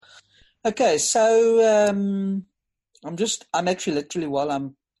Okay, so I'm actually literally while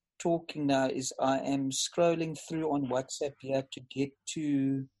I'm talking now is I am scrolling through on WhatsApp here to get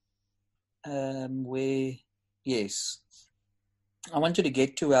to where, yes, I wanted to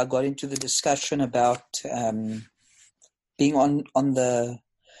get to where I got into the discussion about being on the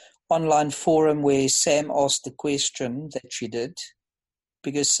online forum where Sam asked the question that she did,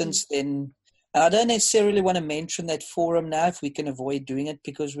 because since then, and I don't necessarily want to mention that forum now if we can avoid doing it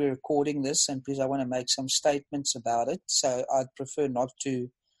because we're recording this and because I want to make some statements about it. So I'd prefer not to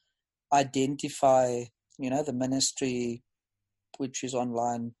identify, the ministry which is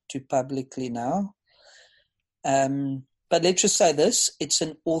online too publicly now. But let's just say this, it's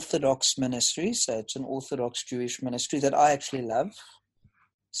an Orthodox ministry, so it's an Orthodox Jewish ministry that I actually love.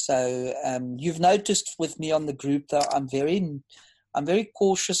 So you've noticed with me on the group that I'm very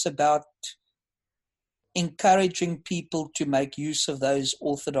cautious about encouraging people to make use of those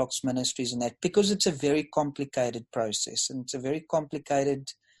Orthodox ministries and that, because it's a very complicated process and it's a very complicated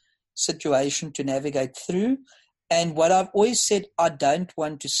situation to navigate through. And what I've always said, I don't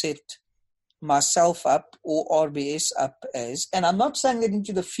want to set myself up or RBS up as, and I'm not saying that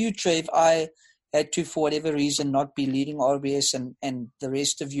into the future, if I had to, for whatever reason, not be leading RBS and the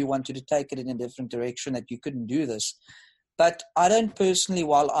rest of you wanted to take it in a different direction, that you couldn't do this. But I don't personally,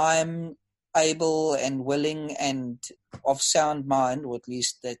 while I'm able and willing and of sound mind, or at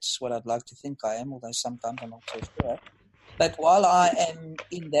least that's what I'd like to think I am, although sometimes I'm not so sure, but while I am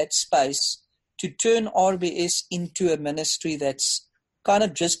in that space, to turn RBS into a ministry that's kind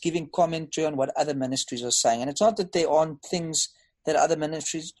of just giving commentary on what other ministries are saying. And it's not that there aren't things that other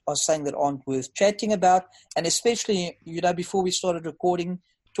ministries are saying that aren't worth chatting about. And especially, before we started recording,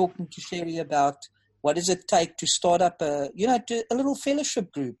 talking to Sherry about what does it take to start up a little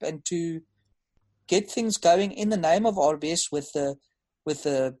fellowship group and to get things going in the name of RBS with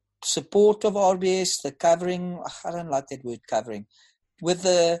the support of RBS, the covering, I don't like that word covering,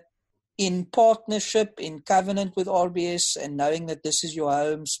 in partnership, in covenant with RBS, and knowing that this is your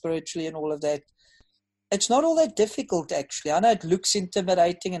home spiritually and all of that. It's not all that difficult, actually. I know it looks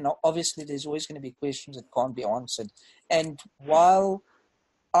intimidating, and obviously there's always going to be questions that can't be answered. And while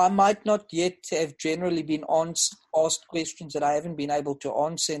I might not yet have generally been asked questions that I haven't been able to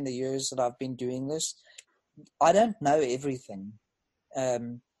answer in the years that I've been doing this, I don't know everything.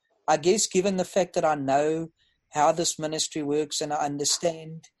 I guess given the fact that I know how this ministry works and I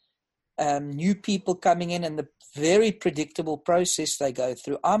understand new people coming in and the very predictable process they go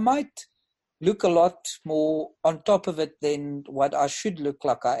through, I might look a lot more on top of it than what I should look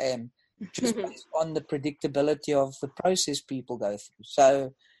like I am, just based on the predictability of the process people go through.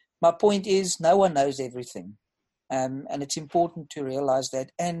 So my point is, no one knows everything. And it's important to realize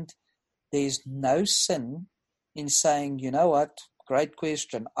that. And there's no sin in saying, you know what, great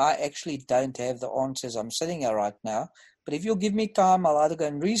question. I actually don't have the answers. I'm sitting here right now. But if you'll give me time, I'll either go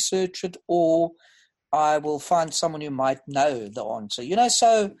and research it or I will find someone who might know the answer.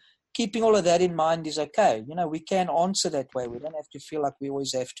 So keeping all of that in mind is okay. We can answer that way. We don't have to feel like we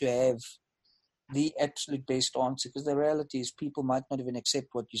always have to have the absolute best answer, because the reality is people might not even accept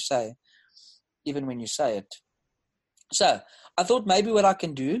what you say, even when you say it. So I thought maybe what I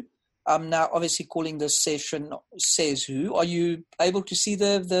can do, I'm now obviously calling this session Says Who. Are you able to see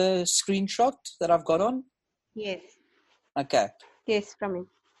the screenshot that I've got on? Yes. Okay. Yes, coming.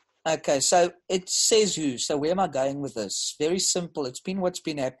 Okay, so it says who. So where am I going with this? Very simple. It's been what's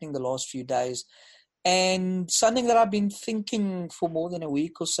been happening the last few days. And something that I've been thinking for more than a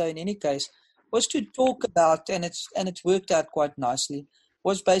week or so in any case was to talk about, and it's worked out quite nicely,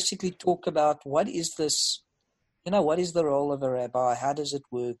 was basically talk about what is this, what is the role of a rabbi? How does it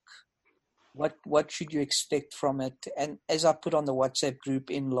work? What should you expect from it? And as I put on the WhatsApp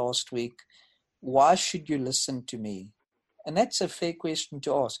group in last week, why should you listen to me? And that's a fair question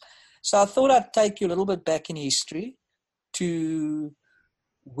to ask. So I thought I'd take you a little bit back in history to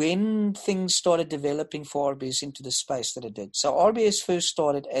when things started developing for RBS into the space that it did. So RBS first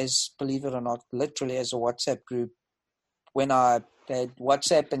started as, believe it or not, literally as a WhatsApp group when I had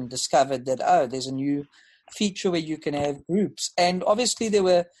WhatsApp and discovered that, there's a new feature where you can have groups. And obviously there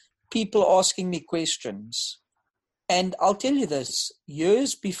were people asking me questions. And I'll tell you this,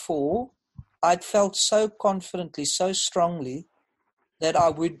 years before, I'd felt so confidently, so strongly that I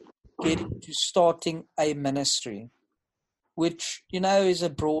would get into starting a ministry, which, is a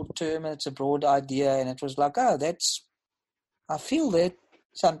broad term and it's a broad idea. And it was like, I feel that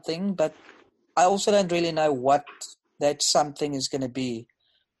something, but I also don't really know what that something is going to be.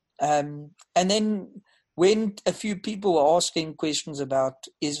 And then when a few people were asking questions about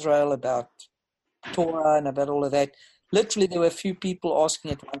Israel, about Torah and about all of that, literally there were a few people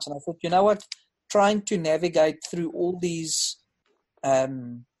asking at once, and I thought, you know what, trying to navigate through all these,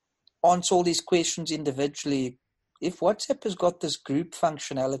 answer all these questions individually. If WhatsApp has got this group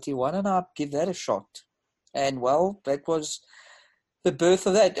functionality, why don't I give that a shot? And well, that was the birth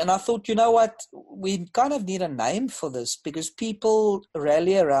of that. And I thought, you know what, we kind of need a name for this, because people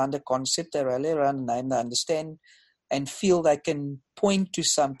rally around a concept, they rally around a name they understand and feel they can point to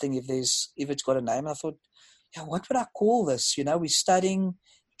something if it's got a name. I thought, yeah, what would I call this? You know, we're studying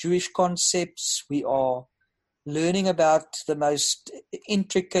Jewish concepts. We are learning about the most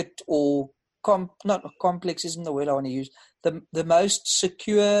intricate or not complex isn't the word I want to use, the most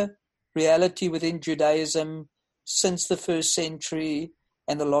secure reality within Judaism since the first century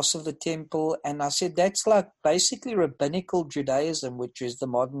and the loss of the temple. And I said, that's like basically rabbinical Judaism, which is the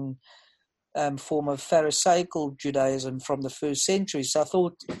modern form of Pharisaical Judaism from the first century. So I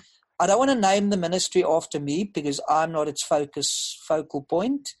thought, I don't want to name the ministry after me because I'm not its focal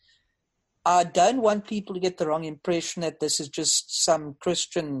point. I don't want people to get the wrong impression that this is just some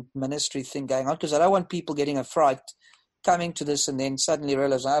Christian ministry thing going on, because I don't want people getting a fright coming to this and then suddenly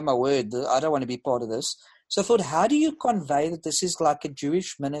realize, oh my word, I don't want to be part of this. So I thought, how do you convey that this is like a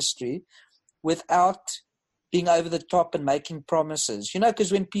Jewish ministry without being over the top and making promises? You know,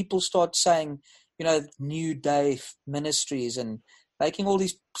 because when people start saying, you know, New Day ministries and making all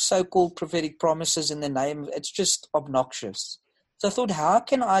these so-called prophetic promises in the name, it's just obnoxious. So I thought, how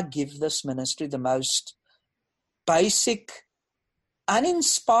can I give this ministry the most basic,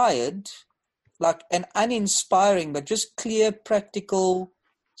 uninspired, like an uninspiring, but just clear, practical,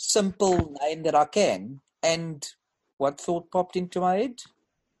 simple name that I can? And what thought popped into my head?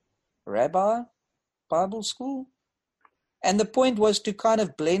 Rabbi Bible School. And the point was to kind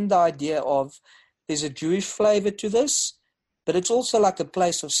of blend the idea of there's a Jewish flavor to this, but it's also like a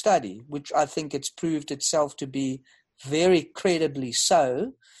place of study, which I think it's proved itself to be very credibly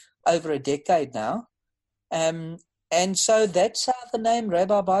so over a decade now. And so that's how the name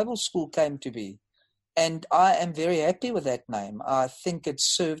Rabbi Bible School came to be. And I am very happy with that name. I think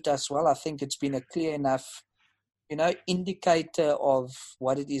it's served us well. I think it's been a clear enough, you know, indicator of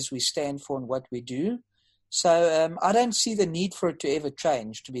what it is we stand for and what we do. So I don't see the need for it to ever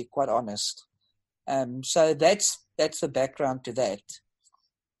change, to be quite honest. So that's the background to that.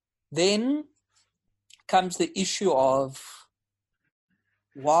 Then comes the issue of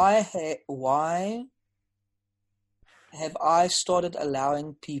why have I started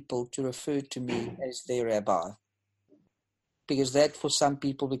allowing people to refer to me as their rabbi? Because that for some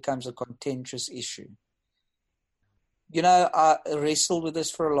people becomes a contentious issue. You know, I wrestled with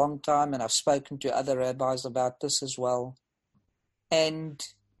this for a long time, and I've spoken to other rabbis about this as well. And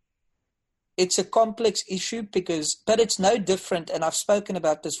it's a complex issue but it's no different. And I've spoken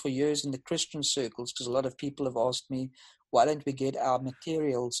about this for years in the Christian circles, because a lot of people have asked me, why don't we get our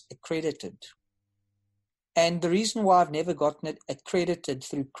materials accredited? And the reason why I've never gotten it accredited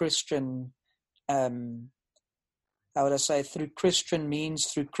through Christian, through Christian means,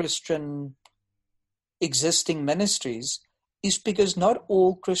 through Christian existing ministries, is because not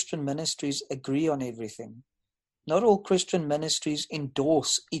all Christian ministries agree on everything. Not all Christian ministries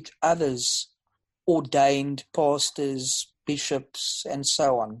endorse each other's ordained pastors, bishops, and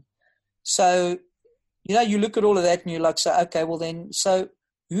so on. So, you know, you look at all of that and you're like, so, okay, well then, so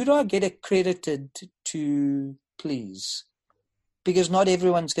who do I get accredited to please? Because not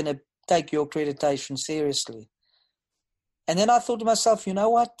everyone's going to take your accreditation seriously. And then I thought to myself, you know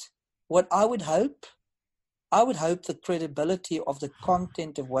what? What I would hope the credibility of the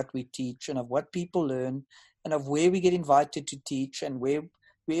content of what we teach and of what people learn and of where we get invited to teach and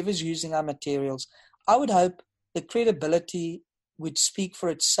whoever's using our materials, I would hope the credibility would speak for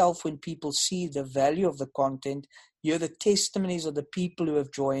itself when people see the value of the content, hear the testimonies of the people who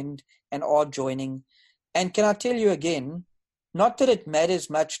have joined and are joining. And can I tell you again, not that it matters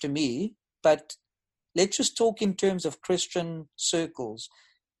much to me, but let's just talk in terms of Christian circles.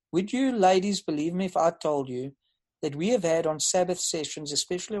 Would you ladies believe me if I told you that we have had on Sabbath sessions,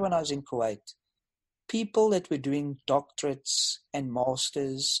 especially when I was in Kuwait, people that were doing doctorates and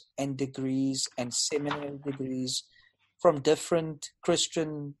masters and degrees and seminary degrees from different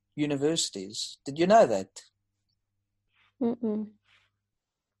Christian universities? Did you know that? Mm-mm.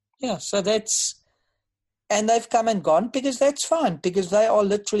 Yeah, so and they've come and gone because that's fine, because they are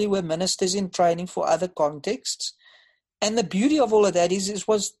literally were ministers in training for other contexts. And the beauty of all of that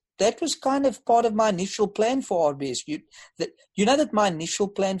that was kind of part of my initial plan for RBS. You know that my initial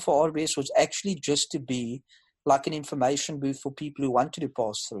plan for RBS was actually just to be like an information booth for people who wanted to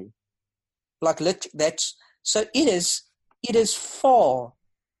pass through. So it is far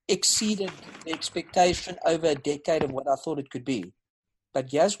exceeded the expectation over a decade of what I thought it could be. But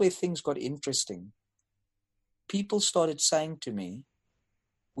here's where things got interesting. People started saying to me,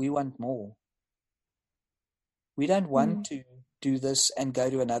 we want more. We don't want to do this and go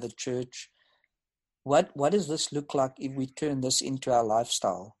to another church. What does this look like if we turn this into our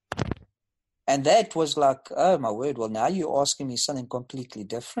lifestyle? And that was like, oh my word, well, now you're asking me something completely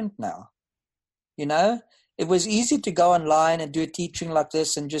different now. You know, it was easy to go online and do a teaching like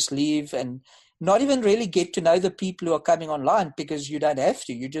this and just leave and not even really get to know the people who are coming online, because you don't have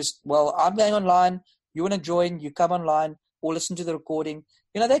to. You just, well, I'm going online. You want to join, you come online or listen to the recording.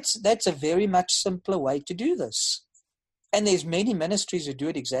 You know, that's a very much simpler way to do this. And there's many ministries who do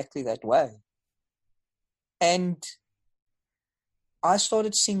it exactly that way. And I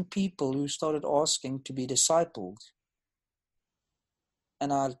started seeing people who started asking to be discipled.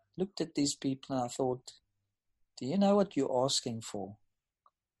 And I looked at these people and I thought, do you know what you're asking for?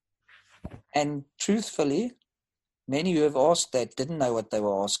 And truthfully, many who have asked that didn't know what they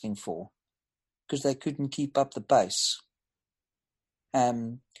were asking for because they couldn't keep up the pace.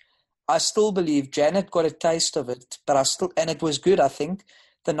 I still believe Janet got a taste of it, but and it was good, I think.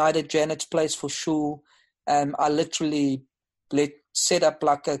 The night at Janet's place for Shul, I literally set up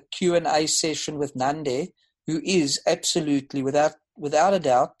like a Q&A session with Nande, who is absolutely, without a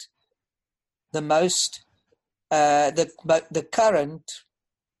doubt, the most, the current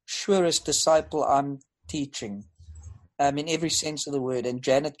surest disciple I'm teaching, in every sense of the word. And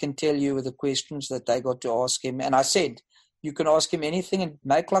Janet can tell you with the questions that they got to ask him. And I said, you can ask him anything and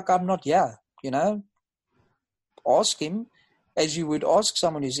make like I'm not here, you know. Ask him as you would ask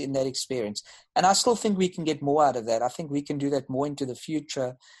someone who's in that experience. And I still think we can get more out of that. I think we can do that more into the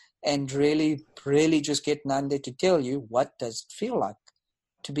future and really, really just get Nanda to tell you what does it feel like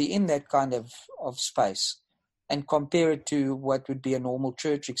to be in that kind of space and compare it to what would be a normal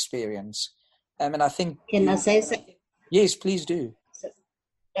church experience. And I think... Can I say something? Yes, please do.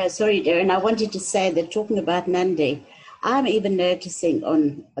 Sorry, Darren. I wanted to say that talking about Nandi, I'm even noticing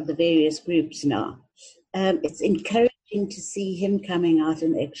on the various groups now, it's encouraging to see him coming out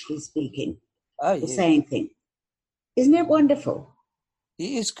and actually speaking or saying things. Isn't it wonderful?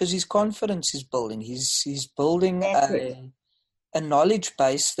 He is, because his confidence is building. He's building a knowledge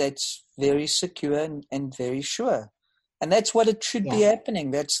base that's very secure and very sure. And that's what it should be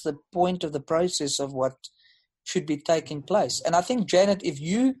happening. That's the point of the process of what should be taking place. And I think, Janet, if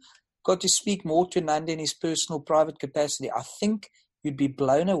you got to speak more to Nanda in his personal private capacity, I think you'd be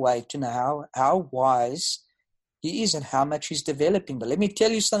blown away to know how wise he is and how much he's developing. But let me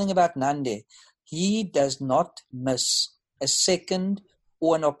tell you something about Nanda. He does not miss a second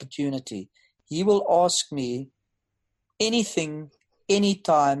or an opportunity. He will ask me anything,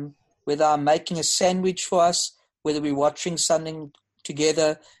 anytime, whether I'm making a sandwich for us, whether we're watching something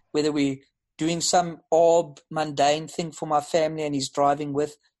together, whether we're doing some mundane thing for my family and he's driving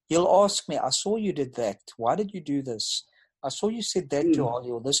with, he'll ask me, I saw you did that. Why did you do this? I saw you said that to Holly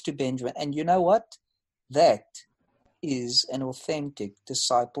or this to Benjamin. And you know what? That is an authentic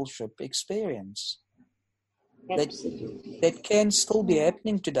discipleship experience. That can still be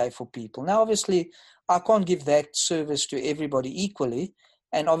happening today for people. Now, obviously, I can't give that service to everybody equally.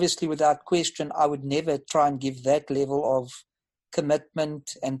 And obviously, without question, I would never try and give that level of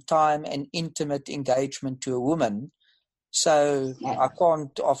commitment and time and intimate engagement to a woman. So I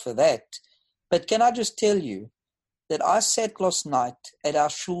can't offer that. But can I just tell you that I sat last night at our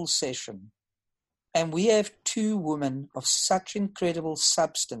Shul session, and we have two women of such incredible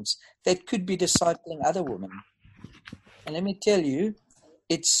substance that could be discipling other women. And let me tell you,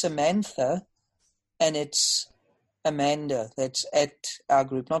 it's Samantha and it's Amanda that's at our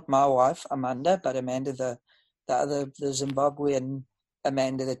group. Not my wife, Amanda, but Amanda, the Zimbabwean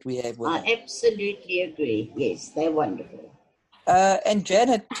Amanda that we have with us. I absolutely agree. Yes, they're wonderful. And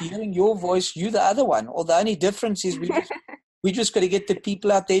Janet, hearing your voice, you the other one. Or the only difference is we just got to get the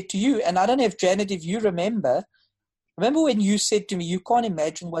people out there to you. And I don't know if, Janet, if you remember when you said to me, you can't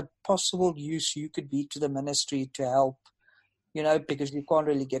imagine what possible use you could be to the ministry to help, you know, because you can't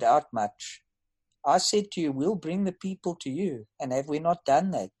really get out much. I said to you, we'll bring the people to you. And have we not done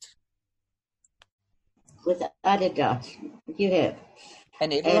that? Without a doubt, you have.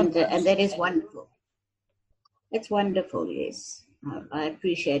 And that is wonderful. It's wonderful, yes. I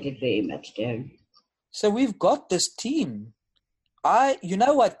appreciate it very much, Darren. So we've got this team. You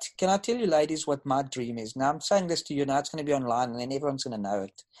know what? Can I tell you, ladies, what my dream is? Now, I'm saying this to you now. It's going to be online, and then everyone's going to know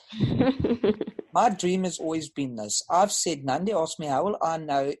it. My dream has always been this. I've said, Nandi asked me, how will I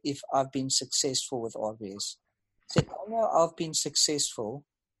know if I've been successful with RBS? I said, I know I've been successful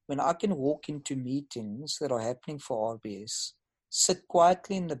when I can walk into meetings that are happening for RBS sit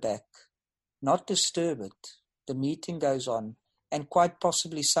quietly in the back, not disturb it. The meeting goes on, and quite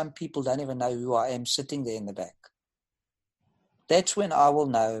possibly some people don't even know who I am sitting there in the back. That's when I will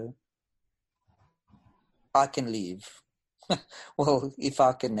know I can leave. Well, if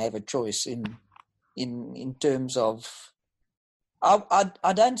I can have a choice in terms of,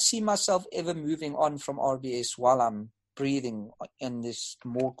 I don't see myself ever moving on from RBS while I'm breathing in this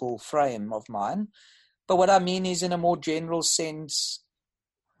mortal frame of mine. But what I mean is, in a more general sense,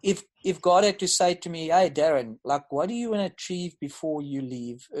 if God had to say to me, hey, Darren, like, what do you want to achieve before you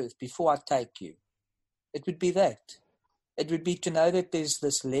leave Earth, before I take you? It would be that. It would be to know that there's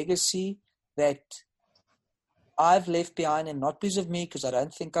this legacy that I've left behind, and not because of me, because I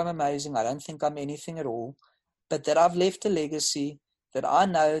don't think I'm amazing, I don't think I'm anything at all, but that I've left a legacy, that I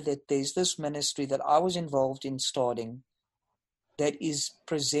know that there's this ministry that I was involved in starting that is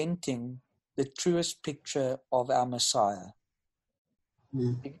presenting the truest picture of our Messiah.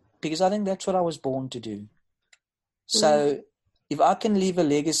 Because I think that's what I was born to do. So if I can leave a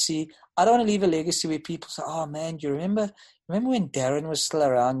legacy, I don't want to leave a legacy where people say, oh man, do you remember when Darren was still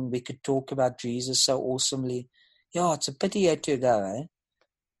around, we could talk about Jesus so awesomely? Yeah, it's a pity he had to go, eh?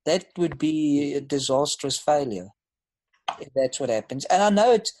 That would be a disastrous failure if that's what happens. And I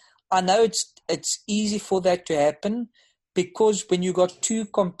know it's easy for that to happen, because when you got two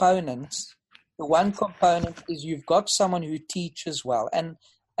components, the one component is you've got someone who teaches well, and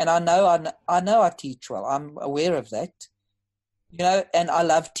I know I teach well. I'm aware of that, and I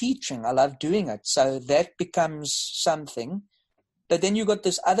love teaching. I love doing it. So that becomes something. But then you got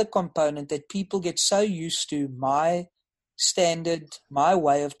this other component that people get so used to my standard, my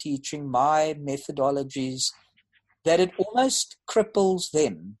way of teaching, my methodologies, that it almost cripples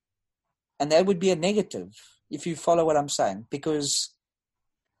them. And that would be a negative, if you follow what I'm saying. Because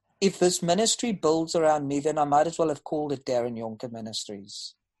if this ministry builds around me, then I might as well have called it Darren Yonker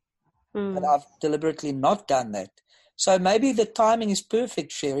Ministries. But I've deliberately not done that. So maybe the timing is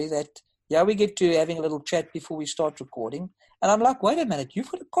perfect, Sherry, that, we get to having a little chat before we start recording. And I'm like, wait a minute,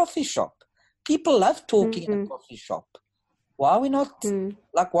 you've got a coffee shop. People love talking in a coffee shop. Why are we not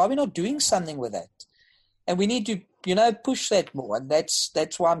doing something with that? And we need to, push that more. And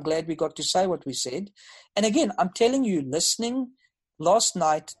that's why I'm glad we got to say what we said. And again, I'm telling you, listening last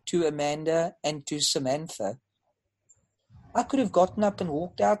night to Amanda and to Samantha, I could have gotten up and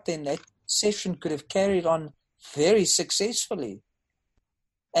walked out there, and that session could have carried on very successfully.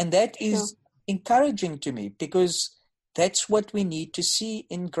 And that is encouraging to me, because that's what we need to see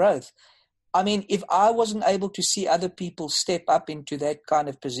in growth. I mean, if I wasn't able to see other people step up into that kind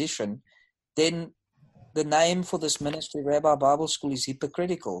of position, then the name for this ministry, Rabbi Bible School, is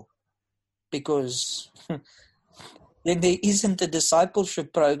hypocritical, because then there isn't a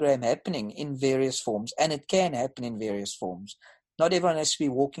discipleship program happening in various forms, and it can happen in various forms. Not everyone has to be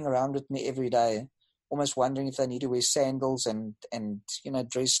walking around with me every day, almost wondering if they need to wear sandals and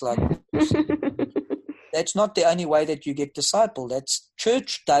dress like That's not the only way that you get discipled.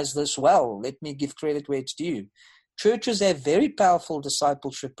 Church does this well. Let me give credit where it's due. Churches have very powerful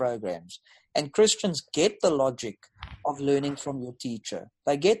discipleship programs, and Christians get the logic of learning from your teacher.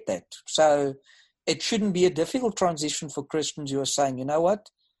 They get that. So it shouldn't be a difficult transition for Christians who are saying, you know what,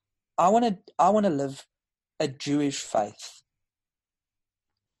 I want to live a Jewish faith,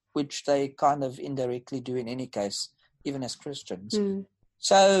 which they kind of indirectly do in any case, even as Christians.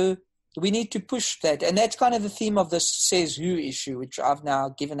 So we need to push that. And that's kind of the theme of this Says Who issue, which I've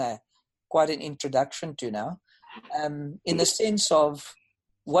now given quite an introduction to now, in the sense of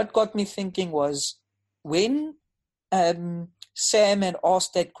what got me thinking was when Sam had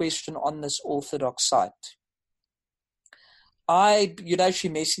asked that question on this Orthodox site, she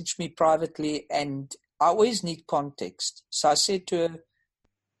messaged me privately, and I always need context. So I said to her,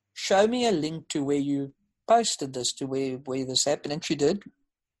 show me a link to where you posted this, to where this happened. And she did.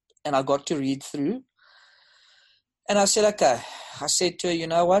 And I got to read through. And I said, okay. I said to her, you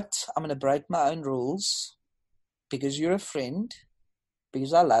know what? I'm going to break my own rules, because you're a friend,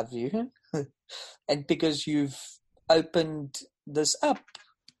 because I love you, and because you've opened this up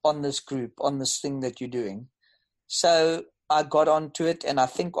on this group, on this thing that you're doing. So I got onto it, and I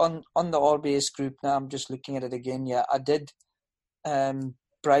think on the RBS group now, I'm just looking at it again. Yeah, I did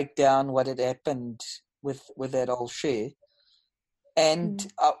break down what had happened with that old share. And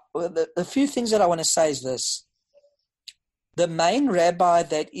the few things that I want to say is this. The main rabbi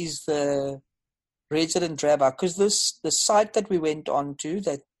that is the resident rabbi, because the site that we went on to,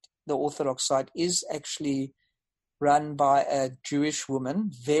 that the Orthodox site, is actually run by a Jewish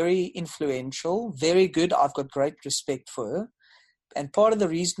woman, very influential, very good. I've got great respect for her. And part of the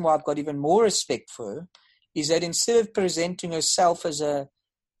reason why I've got even more respect for her is that instead of presenting herself as a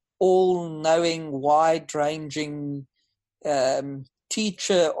all-knowing, wide-ranging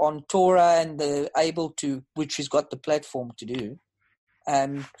teacher on Torah and able to, which she's got the platform to do,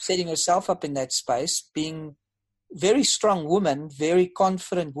 setting herself up in that space, being very strong woman, very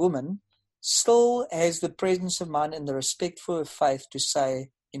confident woman, still has the presence of mind and the respect for her faith to say,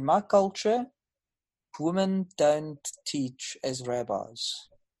 in my culture, women don't teach as rabbis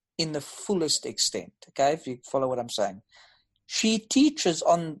in the fullest extent, okay, if you follow what I'm saying. She teaches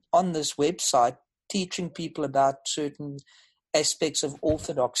on this website, teaching people about certain aspects of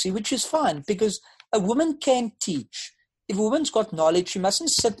orthodoxy, which is fine because a woman can teach. If a woman's got knowledge, she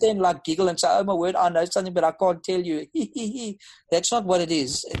mustn't sit there and like giggle and say, oh my word, I know something, but I can't tell you. That's not what it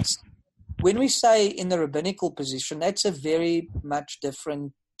is. It's when we say in the rabbinical position, that's a very much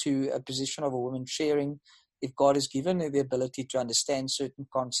different to a position of a woman sharing if God has given her the ability to understand certain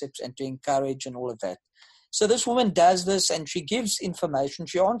concepts and to encourage and all of that. So this woman does this and she gives information.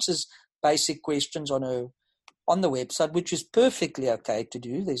 She answers basic questions on the website, which is perfectly okay to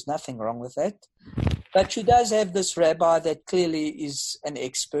do. There's nothing wrong with that. But she does have this rabbi that clearly is an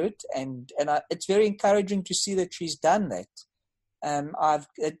expert, and it's very encouraging to see that she's done that.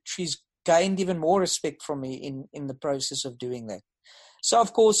 She's gained even more respect from me in the process of doing that. So,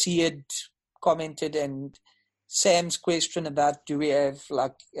 of course, he had commented, and Sam's question about do we have,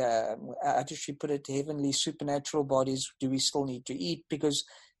 like, how does she put it, heavenly supernatural bodies, do we still need to eat? Because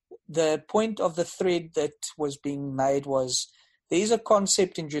the point of the thread that was being made was there's a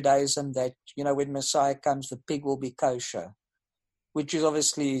concept in Judaism that, when Messiah comes, the pig will be kosher, which is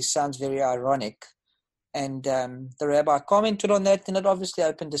obviously sounds very ironic. And the rabbi commented on that, and it obviously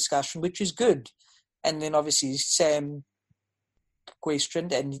opened discussion, which is good. And then obviously Sam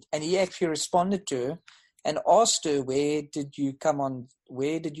questioned, and he actually responded to her and asked her, where did you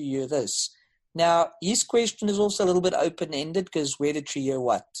hear this? Now, his question is also a little bit open-ended because where did she hear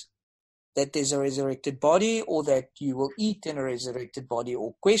what? That there's a resurrected body, or that you will eat in a resurrected body,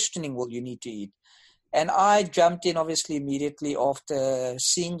 or questioning will you need to eat. And I jumped in obviously immediately after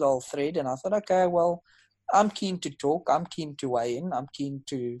seeing the whole thread, and I thought, okay, well, I'm keen to talk, I'm keen to weigh in, I'm keen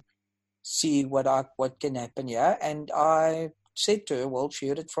to see what can happen here. And I said to her, well, she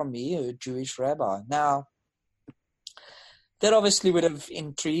heard it from me, a Jewish rabbi. Now, that obviously would have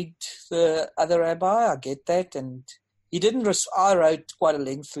intrigued the other rabbi, I get that, and he didn't I wrote quite a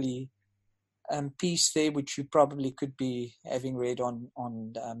lengthy piece there, which you probably could be having read on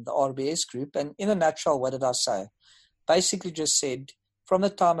the RBS group. And in a nutshell, what did I say? Basically just said, from the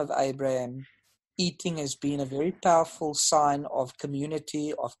time of Abraham, eating has been a very powerful sign of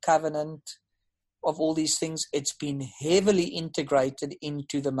community, of covenant, of all these things. It's been heavily integrated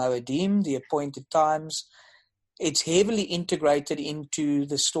into the Moedim, the appointed times. It's heavily integrated into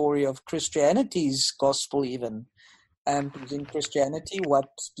the story of Christianity's gospel even. Because in Christianity, what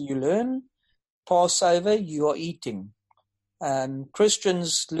do you learn? Passover, you are eating.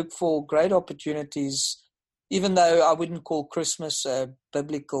 Christians look for great opportunities, even though I wouldn't call Christmas a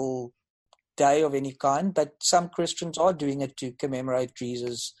biblical day of any kind, but some Christians are doing it to commemorate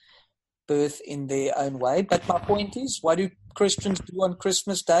Jesus' birth in their own way. But my point is, what do Christians do on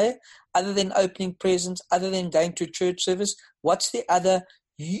Christmas Day? Other than opening presents, other than going to a church service, what's the other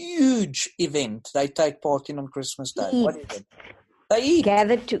huge event they take part in on Christmas Day? Eat. What is it? They eat.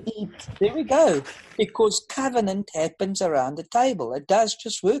 Gather to eat. There we go. Because covenant happens around the table. It does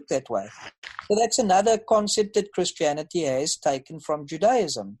just work that way. So that's another concept that Christianity has taken from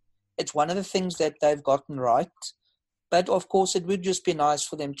Judaism. It's one of the things that they've gotten right. But, of course, it would just be nice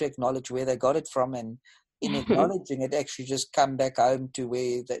for them to acknowledge where they got it from, and in acknowledging it, actually just come back home to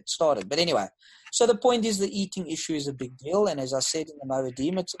where that started. But anyway, so the point is the eating issue is a big deal. And as I said in the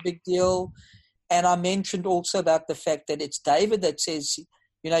Moedim, it's a big deal. And I mentioned also about the fact that it's David that says,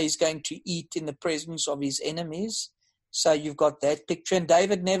 he's going to eat in the presence of his enemies. So you've got that picture. And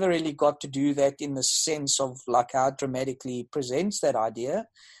David never really got to do that in the sense of like how dramatically he presents that idea.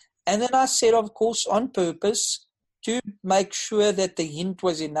 And then I said, of course, on purpose, to make sure that the hint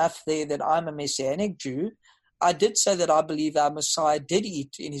was enough there that I'm a Messianic Jew, I did say that I believe our Messiah did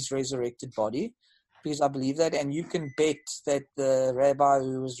eat in his resurrected body, because I believe that, and you can bet that the rabbi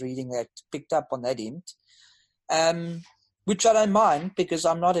who was reading that picked up on that hint, which I don't mind because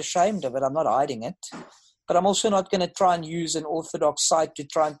I'm not ashamed of it. I'm not hiding it. But I'm also not going to try and use an Orthodox site to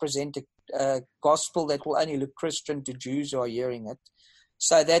try and present a gospel that will only look Christian to Jews who are hearing it.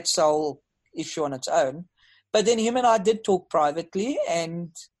 So that's the whole issue on its own. But then him and I did talk privately,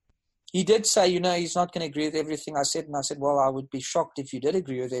 and he did say, he's not going to agree with everything I said. And I said, well, I would be shocked if you did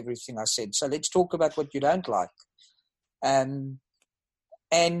agree with everything I said. So let's talk about what you don't like.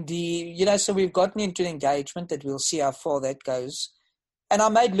 And so we've gotten into an engagement that we'll see how far that goes. And I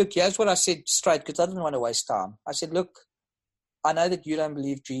made, look, here's what I said straight, because I didn't want to waste time. I said, look, I know that you don't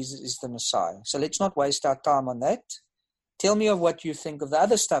believe Jesus is the Messiah, so let's not waste our time on that. Tell me of what you think of the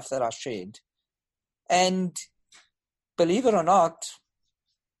other stuff that I shared. And believe it or not,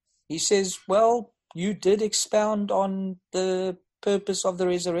 he says, well, you did expound on the purpose of the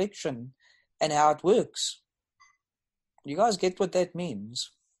resurrection and how it works. You guys get what that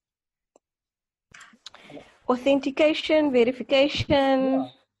means? Authentication, verification.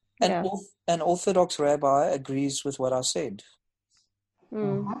 Yeah. An Orthodox rabbi agrees with what I said.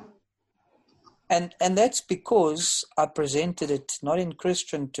 Mm. And that's because I presented it not in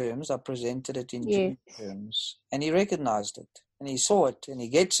Christian terms, I presented it in Jewish terms. And he recognized it, and he saw it, and he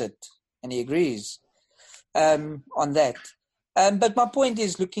gets it, and he agrees on that. But my point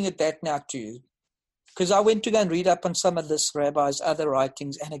is looking at that now too, because I went to go and read up on some of this rabbi's other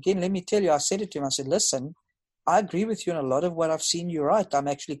writings. And again, let me tell you, I said it to him, I said, listen, I agree with you on a lot of what I've seen you write. I'm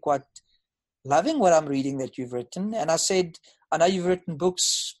actually quite loving what I'm reading that you've written. And I said, I know you've written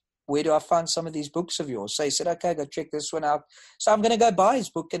books. Where do I find some of these books of yours? So he said, okay, go check this one out. So I'm going to go buy his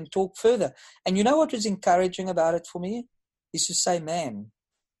book and talk further. And you know what was encouraging about it for me? Is to say, man,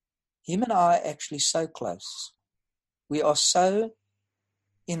 him and I are actually so close. We are so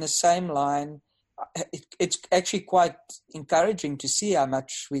in the same line. It's actually quite encouraging to see how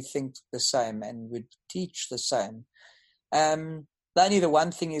much we think the same and would teach the same. Only the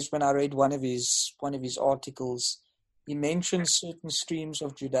one thing is when I read one of his articles, he mentions certain streams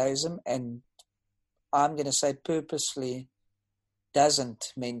of Judaism, and I'm going to say purposely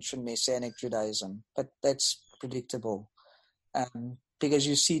doesn't mention Messianic Judaism, but that's predictable. Because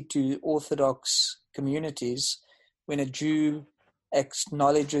you see to Orthodox communities, when a Jew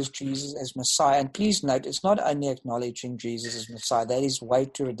acknowledges Jesus as Messiah, and please note, it's not only acknowledging Jesus as Messiah, that is way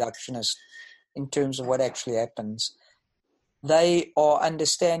too reductionist in terms of what actually happens. They are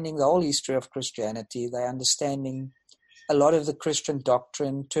understanding the whole history of Christianity. They're understanding a lot of the Christian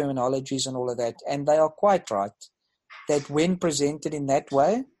doctrine, terminologies, and all of that. And they are quite right that when presented in that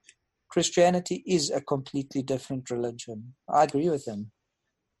way, Christianity is a completely different religion. I agree with them.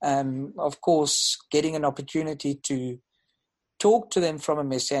 Of course, getting an opportunity to talk to them from a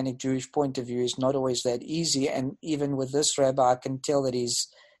Messianic Jewish point of view is not always that easy. And even with this rabbi, I can tell that he's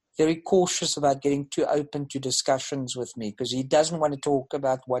very cautious about getting too open to discussions with me, because he doesn't want to talk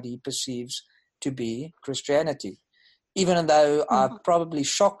about what he perceives to be Christianity. Even though I probably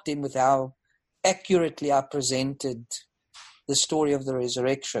shocked him with how accurately I presented the story of the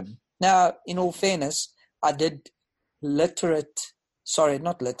resurrection. Now, in all fairness, I did that's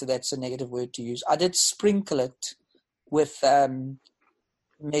a negative word to use. I did sprinkle it with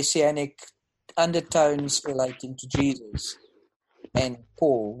messianic undertones relating to Jesus and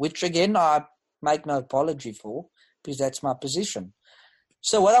Paul, which again I make no apology for, because that's my position.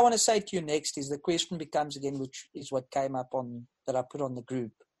 So what I want to say to you next is the question becomes again, which is what came up on that I put on the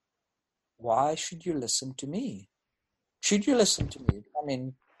group. Why should you listen to me? Should you listen to me?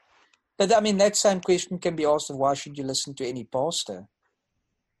 That same question can be asked of why should you listen to any pastor?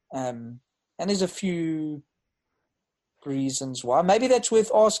 And there's a few reasons why. Maybe that's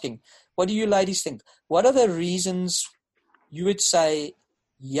worth asking. What do you ladies think? What are the reasons you would say,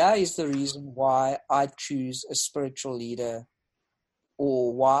 yeah, is the reason why I choose a spiritual leader,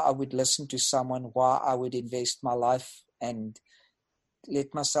 or why I would listen to someone, why I would invest my life and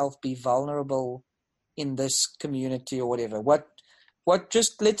let myself be vulnerable in this community or whatever?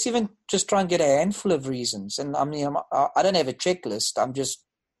 Let's even just try and get a handful of reasons. And I don't have a checklist. I'm just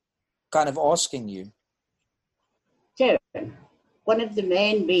kind of asking you. Darren, one of the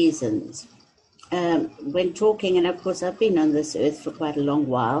main reasons when talking, and of course I've been on this earth for quite a long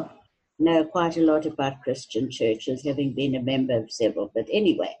while, know quite a lot about Christian churches, having been a member of several. But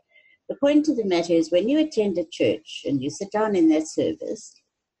anyway, the point of the matter is when you attend a church and you sit down in that service,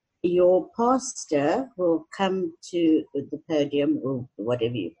 your pastor will come to the podium, or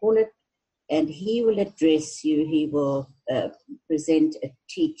whatever you call it, and he will address you. He will present a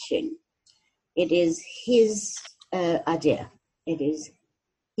teaching. It is his idea. It is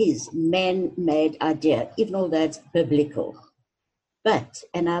his man-made idea, even although it's biblical. But,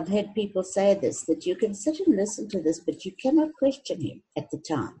 and I've had people say this, that you can sit and listen to this, but you cannot question him at the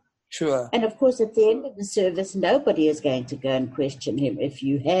time. Sure. And of course, at the end of the service, nobody is going to go and question him if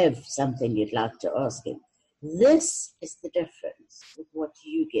you have something you'd like to ask him. This is the difference with what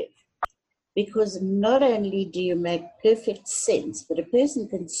you give. Because not only do you make perfect sense, but a person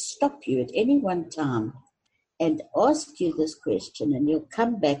can stop you at any one time and ask you this question, and you'll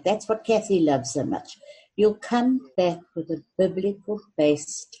come back. That's what Kathy loves so much. you'll come back with a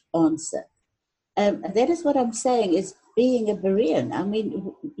biblical-based answer. And that is what I'm saying, is being a Berean. I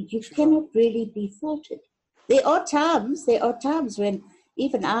mean, you cannot really be faulted. There are times when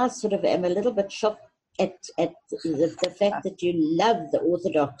even I sort of am a little bit shocked at the fact that you love the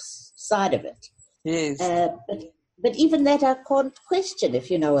Orthodox side of it. Yes. But even that I can't question,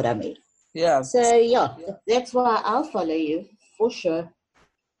 if you know what I mean. Yeah. So, yeah, that's why I'll follow you, for sure.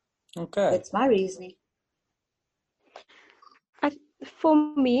 Okay. That's my reasoning. For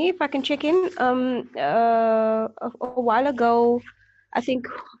me, if I can check in, a while ago, I think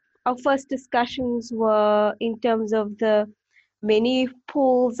our first discussions were in terms of the many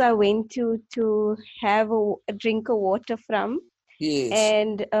pools I went to have a drink of water from, Yes.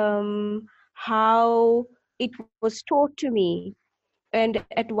 and how it was taught to me. And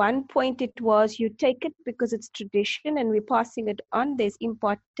at one point it was, you take it because it's tradition and we're passing it on. There's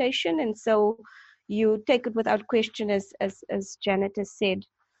impartation, and so you take it without question, as Janet has said.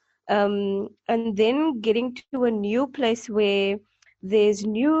 And then getting to a new place where there's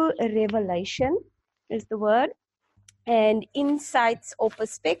new revelation, is the word, and insights or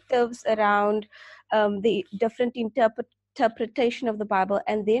perspectives around the different interpretation of the Bible,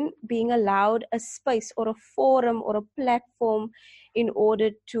 and then being allowed a space or a forum or a platform in order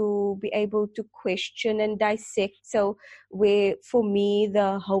to be able to question and dissect. So where for me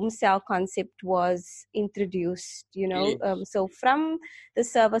the home cell concept was introduced, so from the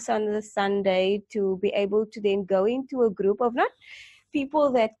service on the Sunday to be able to then go into a group of not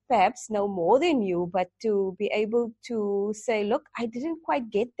people that perhaps know more than you, but to be able to say, look, I didn't quite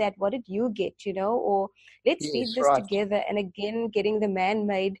get that. What did you get, or let's read this together. And again, getting the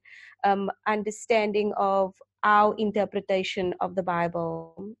man-made understanding of our interpretation of the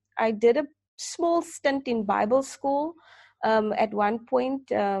Bible. I did a small stint in Bible school at one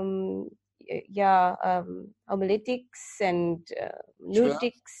point. Homiletics and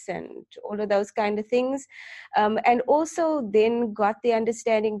nutics and all of those kind of things, and also then got the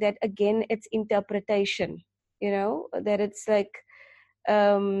understanding that again it's interpretation, that it's like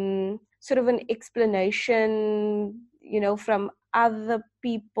sort of an explanation, from other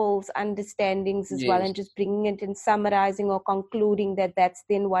people's understandings as well, and just bringing it and summarizing or concluding that that's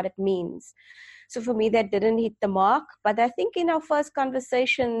then what it means. So for me, that didn't hit the mark. But I think in our first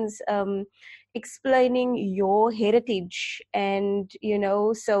conversations, explaining your heritage and,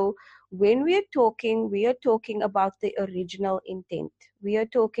 so when we are talking about the original intent. We are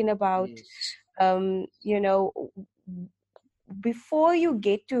talking about, before you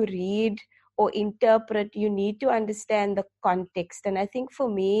get to read or interpret, you need to understand the context. And I think for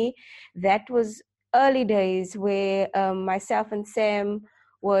me, that was early days where myself and Sam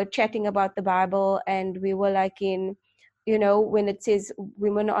were chatting about the Bible, and we were like in, when it says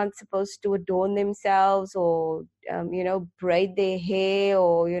women aren't supposed to adorn themselves or, braid their hair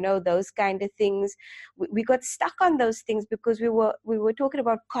or, those kind of things. We got stuck on those things because we were talking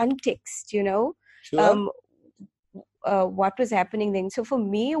about context, what was happening then. So for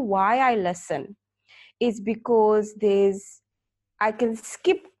me, why I listen is because I can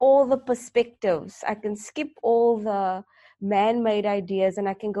skip all the perspectives. I can skip all the man-made ideas, and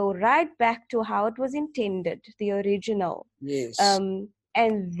I can go right back to how it was intended, the original. Yes. And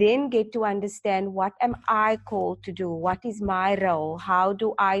then get to understand, what am I called to do? What is my role? How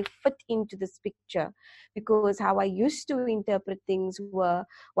do I fit into this picture? Because how I used to interpret things were,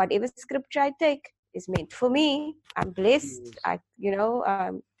 whatever scripture I take is meant for me. I'm blessed. I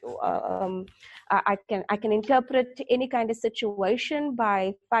can interpret any kind of situation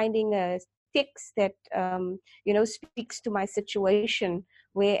by finding a text that speaks to my situation,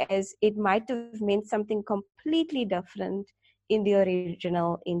 whereas it might have meant something completely different in the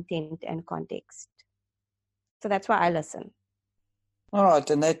original intent and context. So that's why I listen. All right,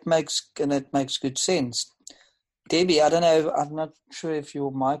 and that makes good sense. Debbie, I don't know. I'm not sure if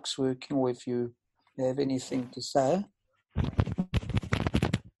your mic's working or if you have anything to say.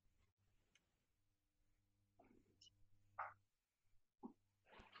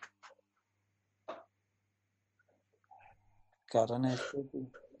 I don't know.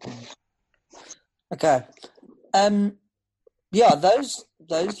 Okay. Yeah, those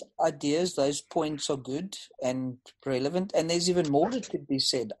ideas, those points are good and relevant, and there's even more that could be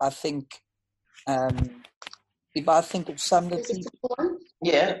said. I think, if I think of some of the people,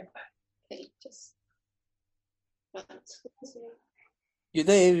 you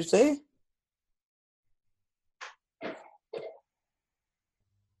there? Who's there?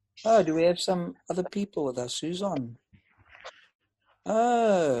 Oh, do we have some other people with us? Who's on?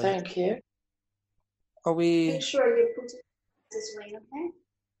 Oh, thank you. Are we? Make sure you put it this way, okay?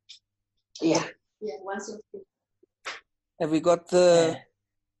 Yeah. Yeah, once or two. Have we got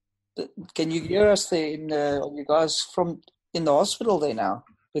can you hear us there? Are you guys in the hospital there now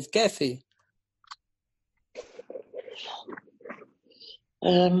with Kathy?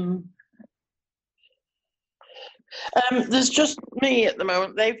 There's just me at the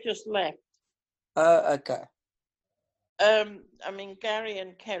moment. They've just left. Okay. Gary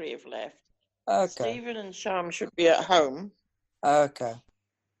and Kerry have left. Okay. Stephen and Sham should be at home. Okay.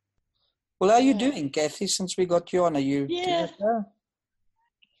 Well, how are you doing, Kathy, since we got you on? Are you doing okay?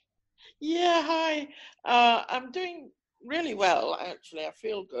 Yeah, hi. I'm doing really well, actually. I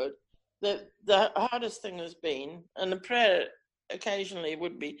feel good. The hardest thing has been, and the prayer occasionally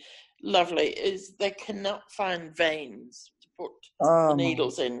would be lovely, is they cannot find veins to put the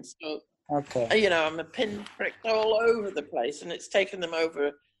needles in. So, I'm a pin pricked all over the place, and it's taken them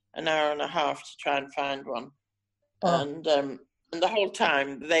over an hour and a half to try and find one. And the whole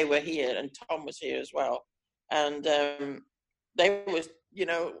time they were here, and Tom was here as well. And they were,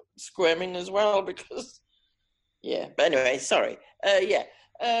 squirming as well because, But anyway, sorry.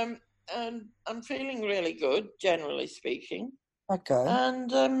 And I'm feeling really good, generally speaking. Okay.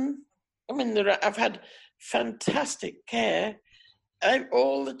 And I've had fantastic care.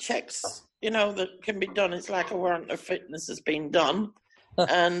 All the checks, that can be done. It's like a warrant of fitness has been done,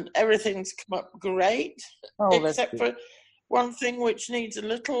 and everything's come up great, except for one thing which needs a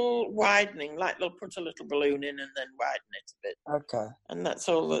little widening, like they'll put a little balloon in and then widen it a bit. Okay. And that's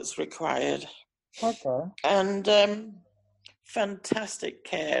all that's required. Okay. And fantastic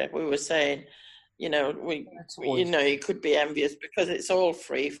care, we were saying. You could be envious because it's all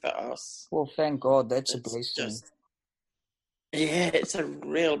free for us. Well, thank God. That's a blessing. It's a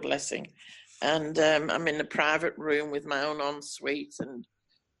real blessing. And I'm in a private room with my own ensuite and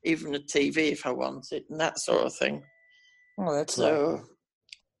even a TV if I want it and that sort of thing. Oh, that's lovely.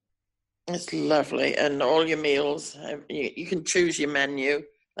 It's lovely. And all your meals, you can choose your menu,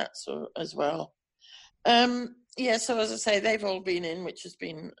 that's as well. So as I say, they've all been in, which has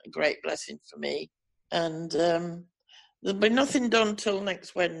been a great blessing for me. And there'll be nothing done till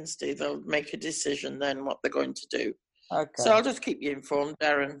next Wednesday. They'll make a decision then what they're going to do. Okay. So I'll just keep you informed,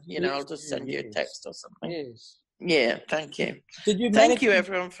 Darren. I'll just send you a text or something. Yes. Yeah, thank you. Thank you,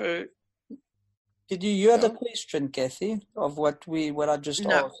 everyone, for... Did you hear the question, Kathy, of what I just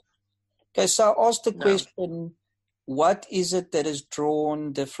asked? Okay, so I asked the question, what is it that has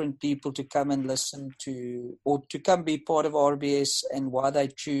drawn different people to come and listen to, or to come be part of RBS, and why they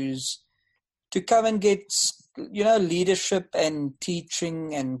choose to come and get, leadership and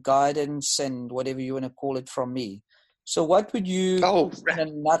teaching and guidance and whatever you want to call it from me? So what would you, in a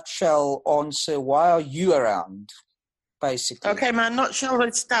nutshell, answer? Why are you around, basically? Okay, my nutshell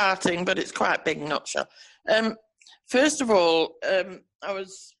is starting, but it's quite a big nutshell. First of all,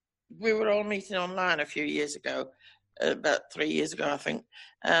 we were all meeting online a few years ago, about 3 years ago, I think,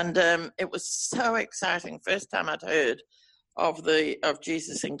 and it was so exciting. First time I'd heard of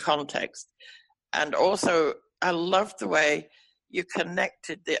Jesus in context, and also I loved the way you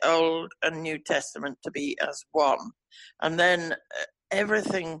connected the Old and New Testament to be as one, and then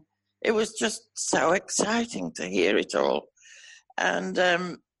everything. It was just so exciting to hear it all, and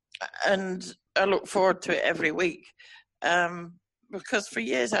I look forward to it every week. Because for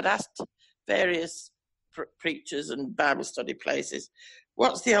years I'd asked various preachers and Bible study places,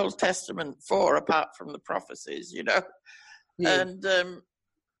 what's the Old Testament for apart from the prophecies, Yeah.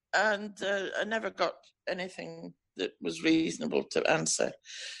 And I never got anything that was reasonable to answer.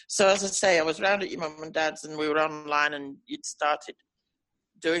 So as I say, I was round at your mum and dad's and we were online and you'd started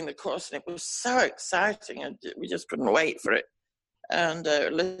doing the course and it was so exciting and we just couldn't wait for it. And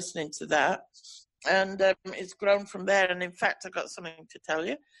listening to that. And it's grown from there. And in fact, I've got something to tell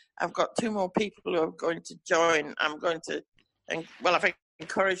you. I've got 2 more people who are going to join. I've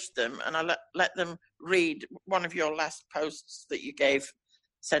encouraged them and I let them read one of your last posts that you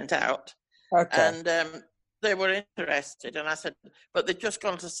sent out. Okay. And they were interested. And I said, but they've just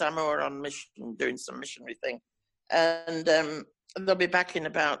gone to Samoa on mission, doing some missionary thing. And they'll be back in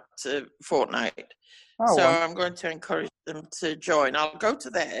about a fortnight. I'm going to encourage them to join. I'll go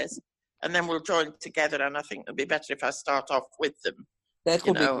to theirs. And then we'll join together, and I think it'll be better if I start off with them. That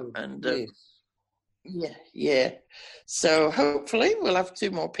would be good. And yeah. So hopefully we'll have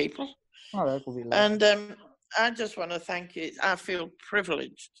 2 more people. Oh, that will be lovely. And I just want to thank you. I feel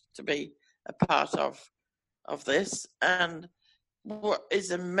privileged to be a part of this. And what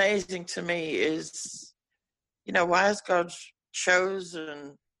is amazing to me is, why has God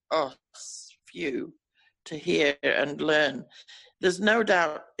chosen us, few, to hear and learn? There's no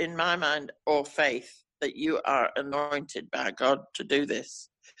doubt in my mind or faith that you are anointed by God to do this.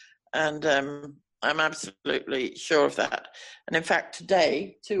 And I'm absolutely sure of that. And in fact,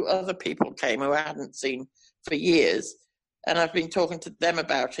 today, 2 other people came who I hadn't seen for years, and I've been talking to them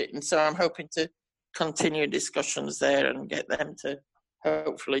about it. And so I'm hoping to continue discussions there and get them to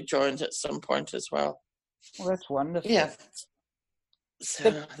hopefully join at some point as well. Well, that's wonderful. Yeah.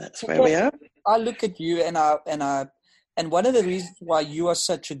 So that's where we are. I look at you, and one of the reasons why you are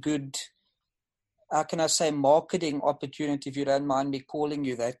such a good, how can I say, marketing opportunity, if you don't mind me calling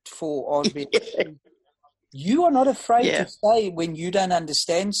you that, for RBS. You are not afraid to say when you don't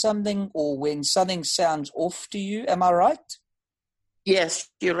understand something or when something sounds off to you. Am I right? Yes,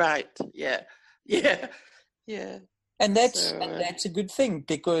 you're right. Yeah. And that's a good thing,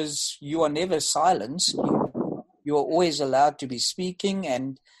 because you are never silenced. You are always allowed to be speaking.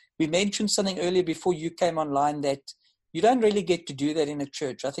 And we mentioned something earlier before you came online, that you don't really get to do that in a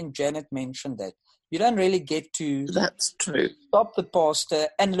church. I think Janet mentioned that. You don't really get to That's true. Stop the pastor.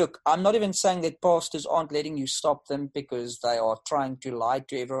 And look, I'm not even saying that pastors aren't letting you stop them because they are trying to lie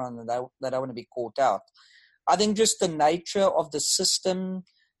to everyone and they don't want to be caught out. I think just the nature of the system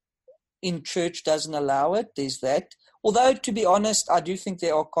in church doesn't allow it. There's that. Although, to be honest, I do think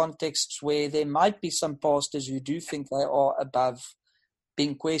there are contexts where there might be some pastors who do think they are above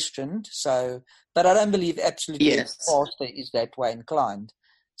being questioned. So, but I don't believe absolutely every pastor is that way inclined.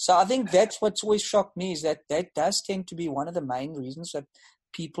 So I think that's what's always shocked me, is that does tend to be one of the main reasons that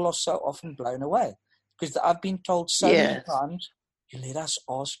people are so often blown away. Because I've been told so many times, you let us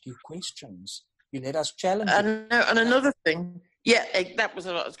ask you questions. You let us challenge you. And another thing, that was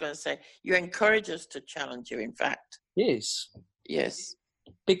what I was going to say. You encourage us to challenge you, in fact. Yes. Yes.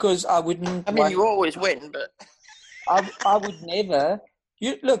 Because I wouldn't... I mean, you always win, but... I would never...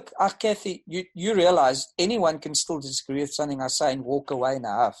 Look, Kathy, you realize anyone can still disagree with something I say and walk away in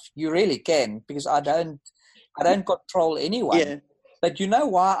a huff. You really can, because I don't control anyone. Yeah. But you know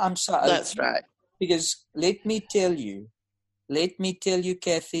why I'm so open? That's right. Because let me tell you,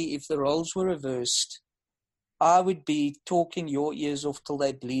 Kathy, if the roles were reversed, I would be talking your ears off till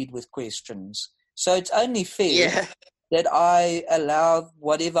they bleed with questions. So it's only fair that I allow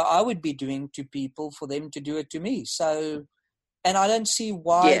whatever I would be doing to people for them to do it to me. So... And I don't see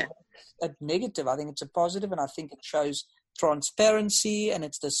why it's a negative. I think it's a positive, and I think it shows transparency, and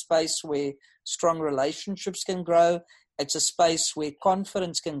it's the space where strong relationships can grow. It's a space where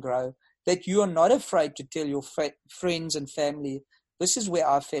confidence can grow, that you are not afraid to tell your friends and family, this is where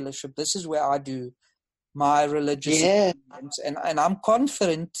I fellowship, this is where I do my religious experience. And I'm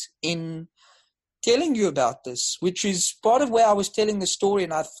confident in telling you about this, which is part of where I was telling the story,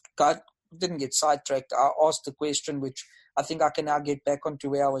 and I didn't get sidetracked. I asked the question, which I think I can now get back onto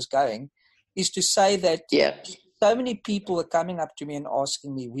where I was going, is to say that so many people are coming up to me and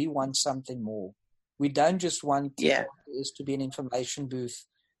asking me, we want something more. We don't just want this to be an information booth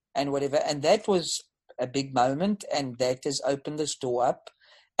and whatever. And that was a big moment, and that has opened this door up.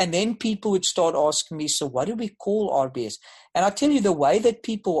 And then people would start asking me, so what do we call RBS? And I tell you, the way that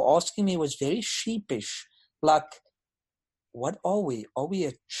people were asking me was very sheepish, like, what are we? Are we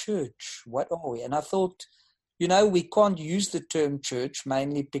a church? What are we? And I thought, we can't use the term church,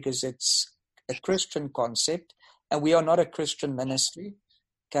 mainly because it's a Christian concept, and we are not a Christian ministry,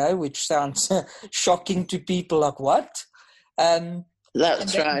 okay, which sounds shocking to people, like what?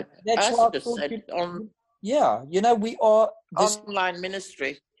 That's right. That's I just said we are this online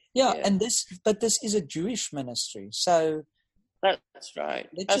ministry. And this is a Jewish ministry, so that's right.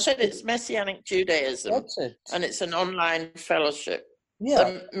 I said it's Messianic Judaism. That's it, and it's an online fellowship,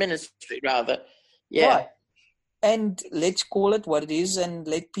 ministry rather. Right. And let's call it what it is, and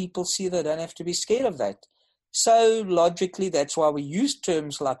let people see they don't have to be scared of that. So logically, that's why we use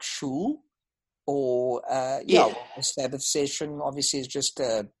terms like shul or a Sabbath session. Obviously, is just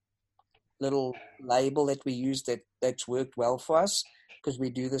a little label that we use that's worked well for us, because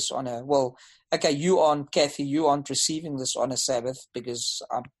we do this on Kathy, you aren't receiving this on a Sabbath, because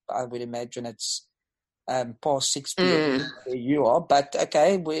I would imagine it's past 6 p.m. where you are. But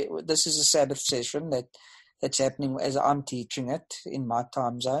this is a Sabbath session that's happening as I'm teaching it in my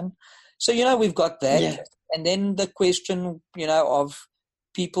time zone. So, we've got that. Yeah. And then the question, of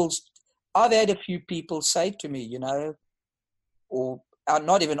I've had a few people say to me, or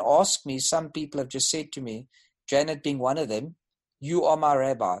not even ask me, some people have just said to me, Janet being one of them, you are my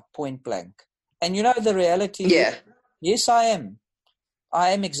rabbi, point blank. And the reality is, yes, I am. I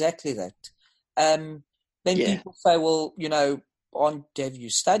am exactly that. Then people say, well, have you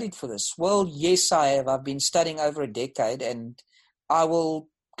studied for this? Well, yes, I have. I've been studying over a decade, and I will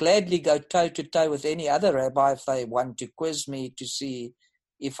gladly go toe-to-toe with any other rabbi if they want to quiz me to see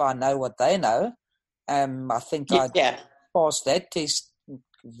if I know what they know. I think I passed that test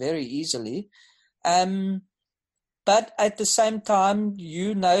very easily. But at the same time,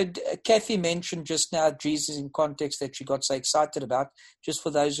 Kathy mentioned just now Jesus in Context that she got so excited about. Just for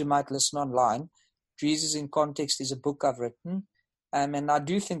those who might listen online, Jesus in Context is a book I've written. And I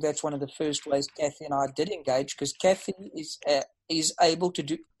do think that's one of the first ways Kathy and I did engage, because Kathy is able to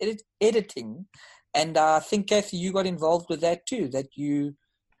do editing. And I think, Kathy, you got involved with that too, that's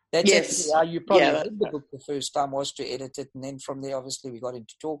Yes. actually how you probably read the book the first time, was to edit it. And then from there, obviously, we got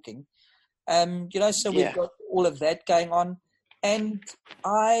into talking. So we've got all of that going on. And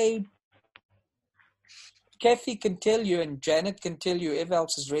Kathy can tell you, and Janet can tell you, whoever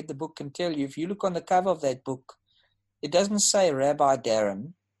else has read the book can tell you, if you look on the cover of that book, it doesn't say Rabbi Darren.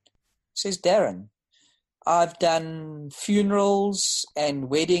 It says Darren. I've done funerals and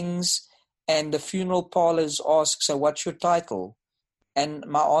weddings, and the funeral parlors ask, so what's your title? And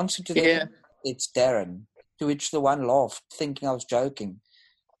my answer to them, it's Darren, to which the one laughed, thinking I was joking.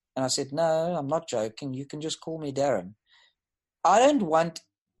 And I said, no, I'm not joking. You can just call me Darren. I don't want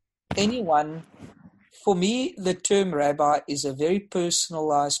anyone. For me, the term rabbi is a very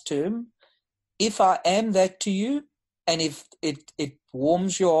personalized term. If I am that to you, and if it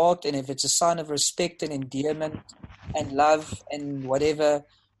warms your heart, and if it's a sign of respect and endearment and love and whatever,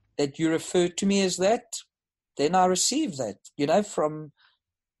 that you refer to me as that, then I receive that,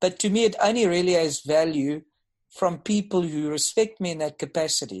 but to me, it only really has value from people who respect me in that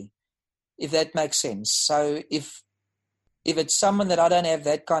capacity, if that makes sense. So if it's someone that I don't have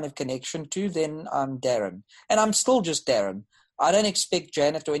that kind of connection to, then I'm Darren. And I'm still just Darren. I don't expect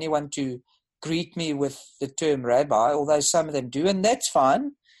Janet or anyone to greet me with the term rabbi, although some of them do, and that's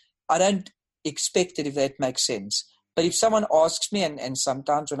fine. I don't expect it, if that makes sense. But if someone asks me, and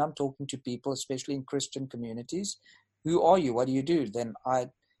sometimes when I'm talking to people, especially in Christian communities, who are you? What do you do? Then I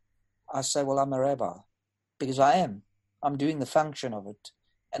say, well, I'm a rabbi, because I am. I'm doing the function of it.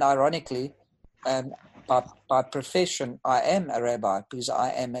 And ironically, by profession, I am a rabbi, because I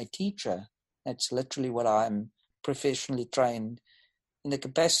am a teacher. That's literally what I am professionally trained in the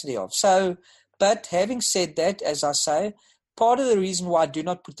capacity of. So, but having said that, as I say, part of the reason why I do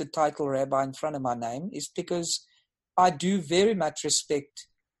not put the title rabbi in front of my name is because I do very much respect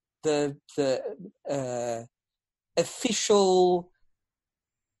the official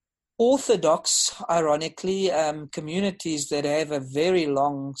Orthodox, ironically, communities that have a very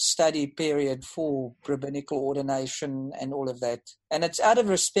long study period for rabbinical ordination and all of that. And it's out of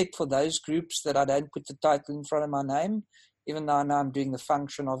respect for those groups that I don't put the title in front of my name, even though I know I'm doing the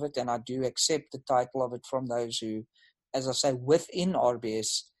function of it, and I do accept the title of it from those who, as I say, within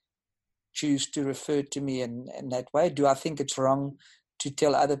RBS, choose to refer to me in that way. Do I think it's wrong to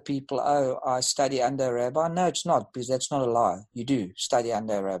tell other people, oh, I study under a rabbi? No, it's not, because that's not a lie. You do study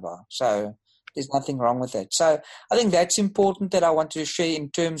under a rabbi. So there's nothing wrong with that. So I think that's important, that I wanted to share in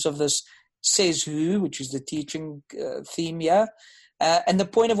terms of this says who, which is the teaching theme here. And the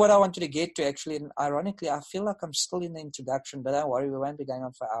point of what I wanted to get to, actually, and ironically, I feel like I'm still in the introduction, but don't worry, we won't be going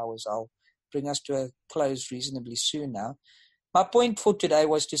on for hours. I'll bring us to a close reasonably soon now. My point for today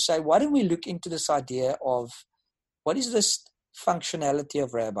was to say, why don't we look into this idea of what is this functionality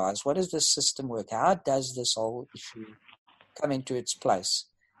of rabbis? What does this system work? How does this whole issue come into its place?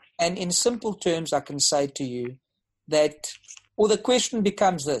 And in simple terms, I can say to you that, or the question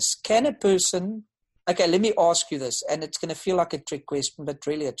becomes this: can a person, okay, let me ask you this, and it's going to feel like a trick question, but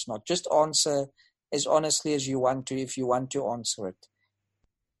really it's not. Just answer as honestly as you want to, if you want to answer it.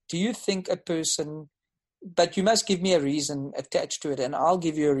 Do you think a person, but you must give me a reason attached to it, and I'll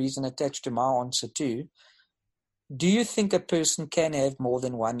give you a reason attached to my answer too. Do you think a person can have more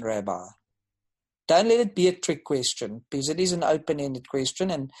than one rabbi? Don't let it be a trick question, because it is an open-ended question,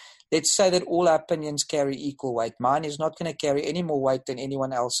 and let's say that all our opinions carry equal weight. Mine is not going to carry any more weight than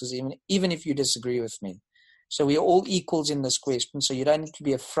anyone else's, even if you disagree with me. So we're all equals in this question, so you don't need to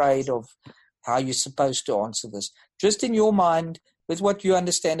be afraid of how you're supposed to answer this. Just in your mind, with what you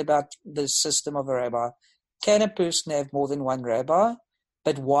understand about the system of a rabbi, can a person have more than one rabbi?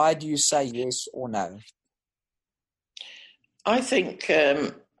 But why do you say yes or no? I think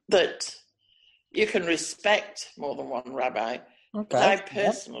that you can respect more than one rabbi, but I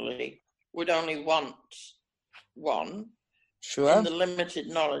personally would only want one. Sure. In the limited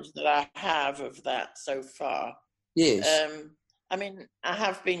knowledge that I have of that so far. Yes. I mean, I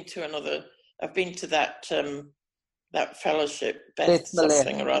have been to I've been to that that fellowship, Beth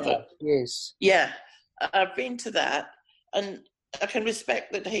something or other. Yeah. Yes. Yeah, I've been to that, and I can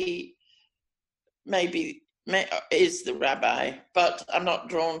respect that he is the rabbi, but I'm not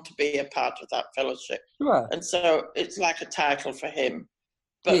drawn to be a part of that fellowship. Sure. And so it's like a title for him.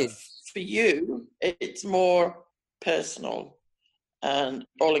 But for you, it's more personal and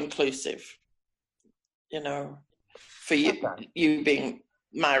all-inclusive. for you being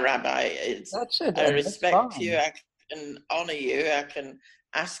my rabbi. That's it. I And respect you. I can honor you. I can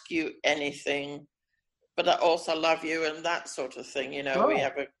ask you anything, but I also love you and that sort of thing. We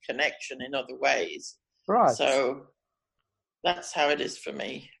have a connection in other ways. Right. So that's how it is for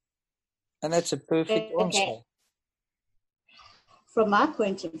me. And that's a perfect answer. From my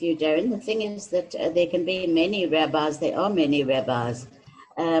point of view, Darren, the thing is that there can be many rabbis. There are many rabbis.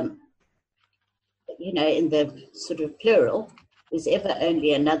 In the sort of plural, there's ever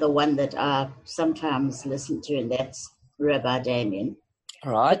only another one that I sometimes listen to, and that's Rabbi Damien.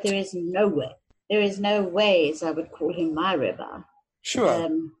 Right. But there is no way, as I would call him my rabbi. Sure.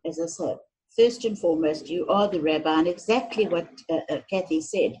 As I said, first and foremost, you are the rabbi, and exactly what Kathy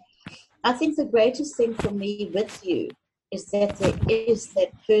said. I think the greatest thing for me with you is that there is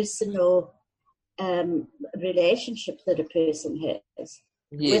that personal relationship that a person has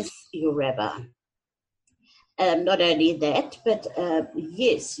with your rabbi. Not only that, but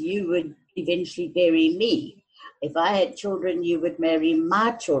yes, you would eventually bury me. If I had children, you would marry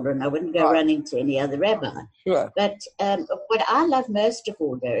my children. I wouldn't go running to any other rabbi. Sure. But what I love most of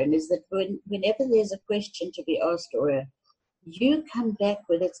all, Darren, is that whenever there's a question to be asked you come back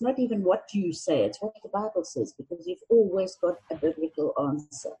with, it's not even what you say, it's what the Bible says, because you've always got a biblical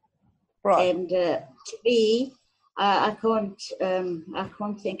answer. Right. And to me, I can't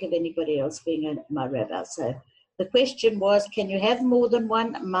think of anybody else being my rabbi. So the question was, can you have more than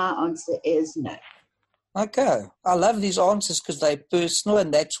one? My answer is no. Okay. I love these answers because they're personal,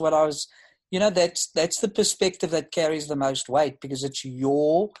 and that's what I was, that's the perspective that carries the most weight, because it's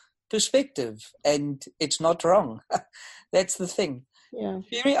your perspective and it's not wrong. That's the thing. Yeah.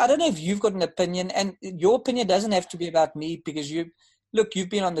 Sherry, I don't know if you've got an opinion, and your opinion doesn't have to be about me, because you've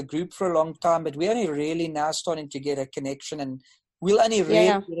been on the group for a long time, but we're only really now starting to get a connection, and we'll only really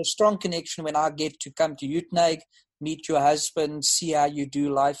get a strong connection when I get to come to Utnag, meet your husband, see how you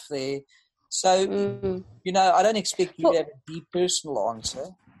do life there. So, I don't expect you to have a deep personal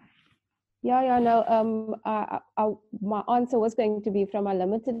answer. My answer was going to be, from a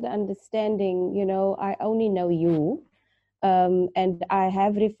limited understanding, I only know you. And I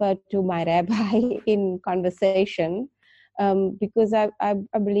have referred to my rabbi in conversation because I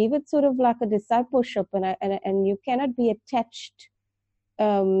believe it's sort of like a discipleship, and you cannot be attached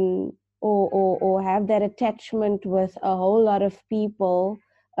or have that attachment with a whole lot of people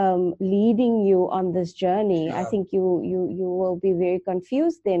leading you on this journey. I think you will be very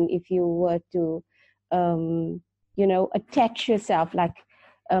confused then if you were to attach yourself, like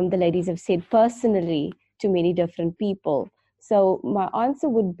the ladies have said, personally to many different people. So my answer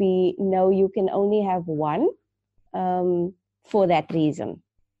would be no, you can only have one for that reason.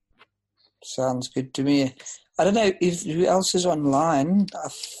 Sounds good to me. I don't know who else is online. I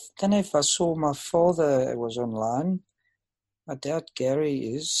don't know if I saw my father was online. I doubt Gary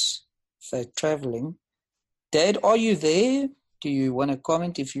is, if they're traveling. Dad, are you there? Do you want to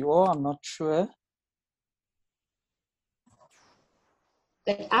comment? If you are, I'm not sure.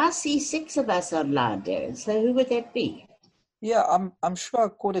 But I see 6 of us online, Darren. So who would that be? Yeah, I'm sure I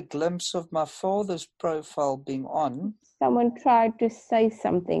caught a glimpse of my father's profile being on. Someone tried to say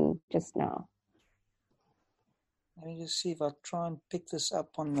something just now. Let me just see if I try and pick this up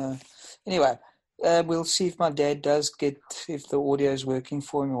on the... Anyway, we'll see if my dad does if the audio is working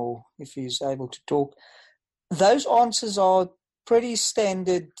for him or if he's able to talk. Those answers are pretty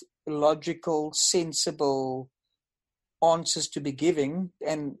standard, logical, sensible answers to be giving,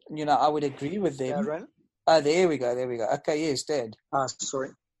 and I would agree with them. Darren? There we go. Okay, yes, Dad.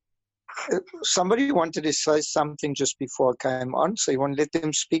 Sorry. Somebody wanted to say something just before I came on, so you want to let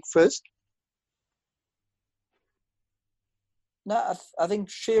them speak first? No, I think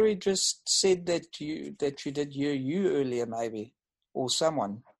Sherry just said that you did hear you earlier, maybe, or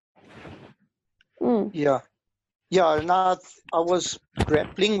someone. Yeah. And I was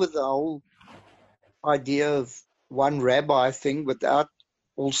grappling with the whole idea of one rabbi thing without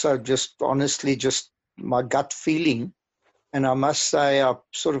also just honestly just my gut feeling. And I must say I've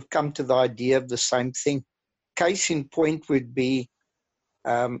sort of come to the idea of the same thing. Case in point would be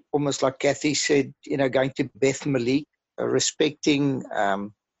almost like Kathy said, going to Beth Malik, respecting,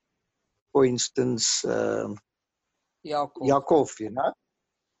 for instance, Yaakov,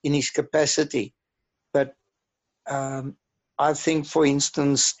 in his capacity. But I think, for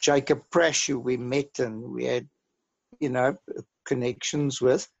instance, Jacob Prash, who we met and we had, connections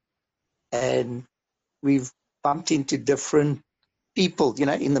with, and we've bumped into different people,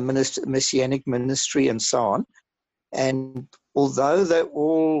 in the Messianic ministry and so on. And although they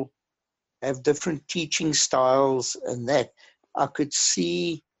all have different teaching styles and that, I could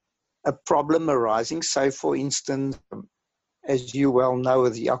see a problem arising. Say, for instance, as you well know,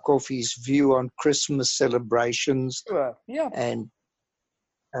 with Yaakov, his view on Christmas celebrations Yeah. and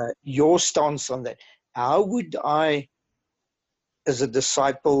your stance on that. How would I, as a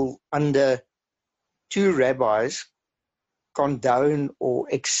disciple under two rabbis, condone or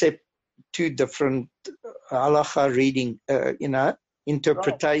accept two different halacha reading,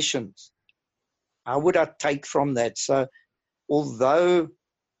 interpretations? How would I take from that? So although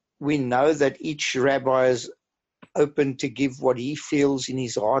we know that each rabbi is open to give what he feels in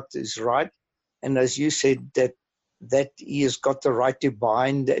his heart is right, and as you said, that he has got the right to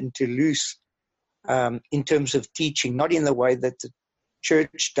bind and to loose in terms of teaching, not in the way that the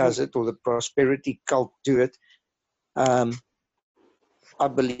church does it or the prosperity cult do it. I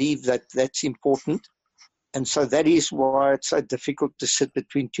believe that that's important. And so that is why it's so difficult to sit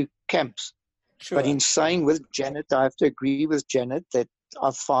between two camps. Sure. But in saying with Janet, I have to agree with Janet that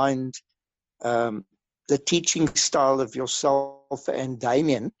I find the teaching style of yourself and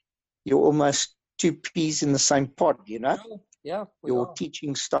Damien, you're almost two peas in the same pod, you know? Yeah. Your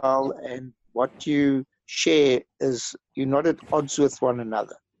teaching style and what you share is, you're not at odds with one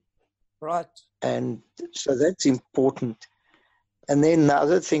another. Right. And so that's important. And then the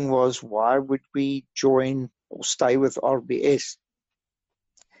other thing was, why would we join or stay with RBS?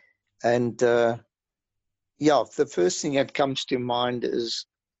 And the first thing that comes to mind is,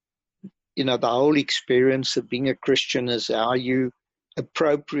 the whole experience of being a Christian is how you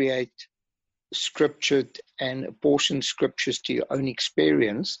appropriate scripture and apportion scriptures to your own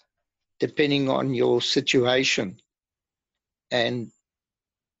experience, depending on your situation. And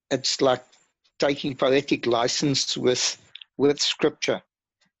it's like taking poetic license with scripture.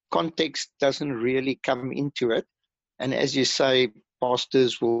 Context doesn't really come into it. And as you say,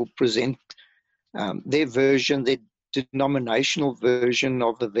 pastors will present their version, their denominational version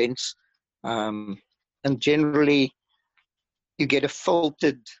of events. And generally, you get a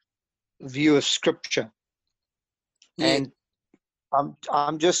filtered view of scripture. Yeah. And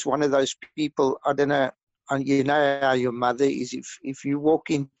I'm just one of those people. I don't know. And you know how your mother is. If you walk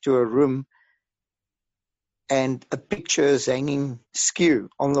into a room and a picture is hanging skew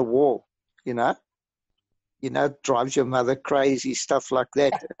on the wall, it drives your mother crazy, stuff like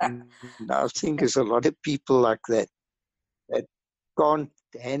that. And I think there's a lot of people like that can't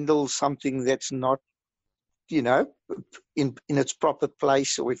handle something that's not, in its proper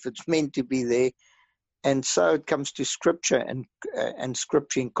place, or if it's meant to be there. And so it comes to scripture and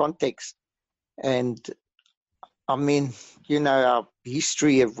scripture in context. And I mean, our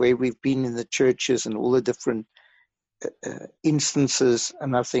history of where we've been in the churches and all the different instances.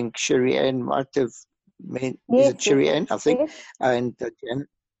 And I think Sherry Ann might have is it Sherry Ann? I think. Yes. And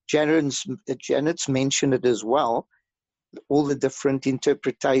Janet's mentioned it as well. All the different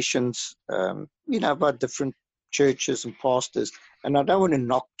interpretations, about different churches and pastors. And I don't want to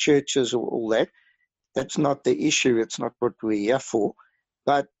knock churches or all that. That's not the issue. It's not what we're here for.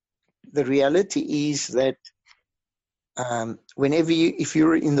 But the reality is that if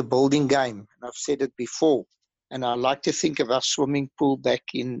you're in the building game, and I've said it before, and I like to think of our swimming pool back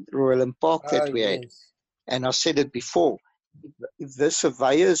in Royal Park that we had. And I said it before, if the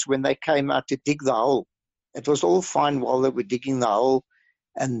surveyors, when they came out to dig the hole, it was all fine while they were digging the hole.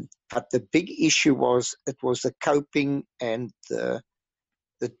 But the big issue was, it was the coping and the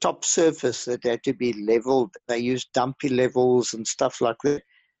top surface that had to be leveled. They used dumpy levels and stuff like that.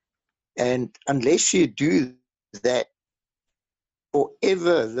 And unless you do that,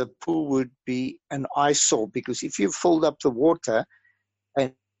 forever the pool would be an eyesore, because if you filled up the water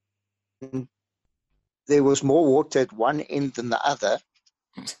and there was more water at one end than the other,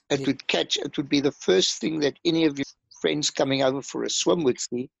 it would be the first thing that any of your friends coming over for a swim would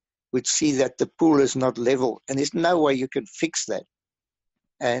see that the pool is not level, and there's no way you can fix that.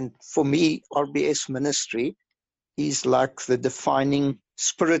 And for me, RBS ministry is like the defining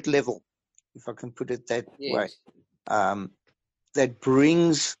spirit level, if I can put it that way. That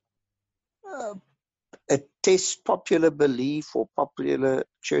brings tests popular belief or popular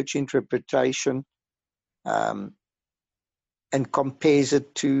church interpretation, and compares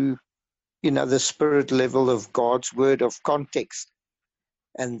it to, the spirit level of God's word of context.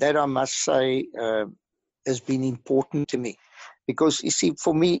 And that, I must say, has been important to me. Because, you see,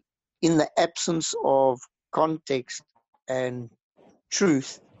 for me, in the absence of context and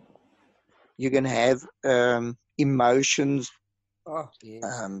truth, you're going to have emotions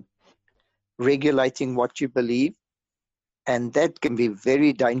regulating what you believe, and that can be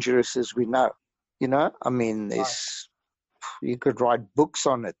very dangerous, as we know. I mean, you could write books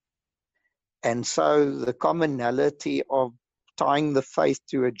on it. And so the commonality of tying the faith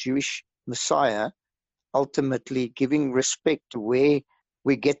to a Jewish Messiah, ultimately giving respect to where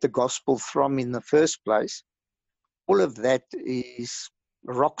we get the gospel from in the first place, all of that is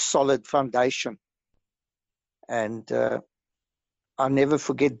rock solid foundation. And I'll never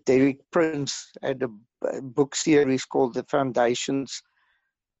forget Derek Prince had a book series called The Foundations.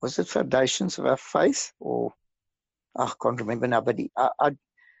 Was it Foundations of Our Faith? Or I can't remember now, but he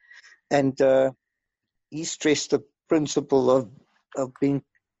stressed the principle of being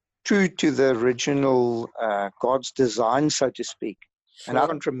true to the original God's design, so to speak. Sure. And I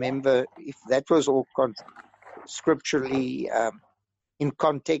don't remember if that was all scripturally in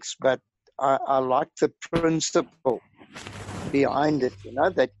context, but I like the principle behind it,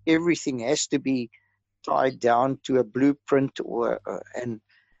 that everything has to be tied down to a blueprint, and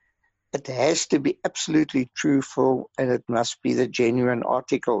it has to be absolutely truthful, and it must be the genuine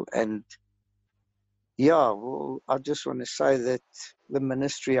article. And yeah, well, I just want to say that the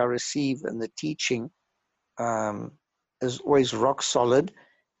ministry I receive and the teaching is always rock solid,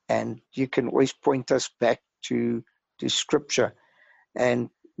 and you can always point us back to Scripture. And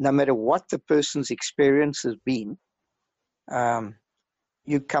no matter what the person's experience has been,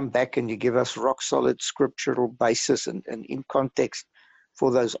 you come back and you give us rock solid scriptural basis and in context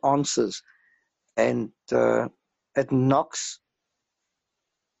for those answers. And it knocks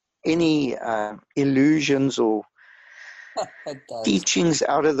any illusions or teachings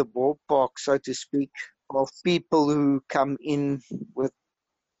out of the ballpark, so to speak, of people who come in with,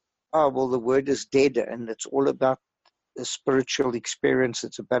 oh, well, the word is dead, and it's all about the spiritual experience.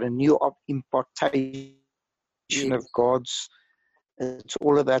 It's about a new impartation of God's. It's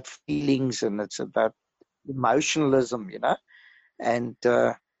all about feelings, and it's about emotionalism, and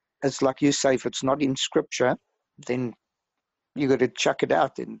it's like you say, if it's not in Scripture, then you got to chuck it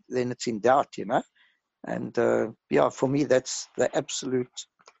out, and then it's in doubt, and for me, that's the absolute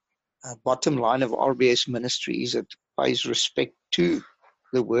bottom line of RBS Ministries. It pays respect to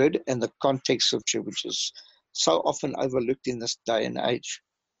the word and the context of Scripture, which is so often overlooked in this day and age.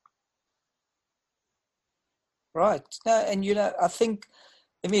 Right. No, and I think,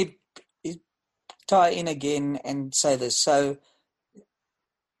 let me tie in again and say this. So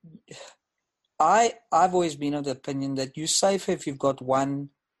I've always been of the opinion that you're safer if you've got one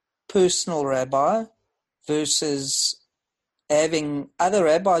personal rabbi versus having other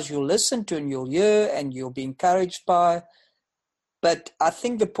rabbis you'll listen to and you'll hear and you'll be encouraged by. But I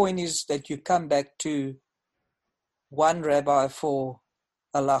think the point is that you come back to one rabbi for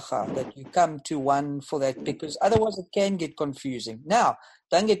halacha, that you come to one for that, because otherwise it can get confusing. Now,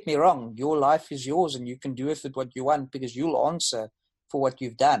 don't get me wrong, your life is yours and you can do with it what you want because you'll answer for what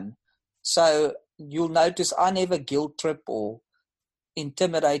you've done. So you'll notice I never guilt trip or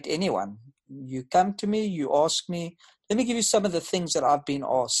intimidate anyone. You come to me, you ask me. Let me give you some of the things that I've been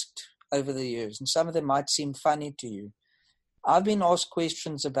asked over the years, and some of them might seem funny to you. I've been asked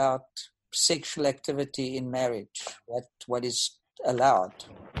questions about sexual activity in marriage, what is allowed.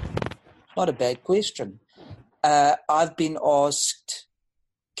 Not a bad question. I've been asked,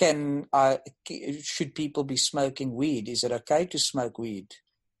 should people be smoking weed? Is it okay to smoke weed?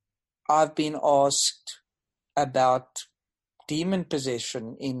 I've been asked about demon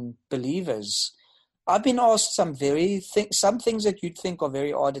possession in believers. I've been asked some things that you'd think are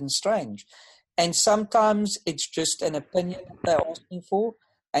very odd and strange. And sometimes it's just an opinion that they're asking for.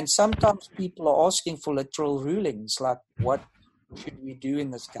 And sometimes people are asking for literal rulings, like what should we do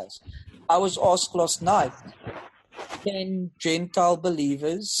in this case? I was asked last night, should Gentile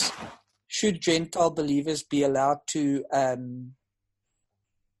believers be allowed to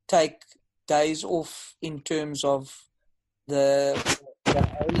take days off in terms of the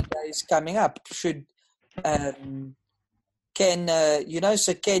holy days coming up? Can a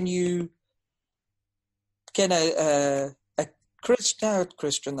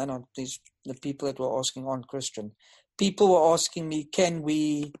Christian, they're not these, the people that were asking aren't Christian. People were asking me, can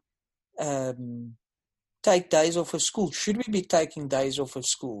we take days off of school? Should we be taking days off of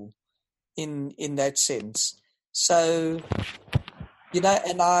school in that sense? So,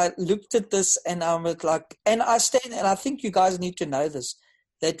 and I looked at this and I was like, and I think you guys need to know this,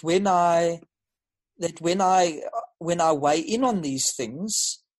 that when I weigh in on these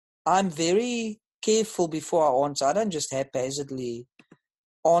things, I'm very careful before I answer. I don't just haphazardly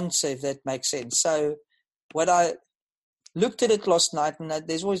answer, if that makes sense. So what I looked at it last night, and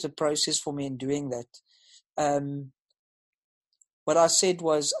there's always a process for me in doing that. What I said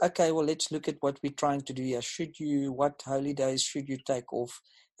was, okay, well, let's look at what we're trying to do here. What holy days should you take off?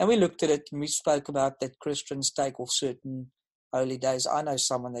 And we looked at it and we spoke about that Christians take off certain holy days. I know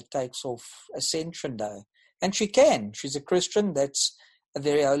someone that takes off Ascension Day. And she can. She's a Christian. That's a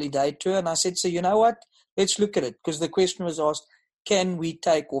very holy day to her. And I said, so you know what? Let's look at it. Because the question was asked, can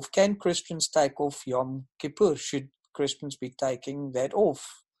Christians take off Yom Kippur? Should Christians be taking that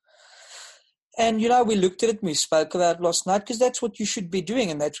off? And, we looked at it and we spoke about it last night because that's what you should be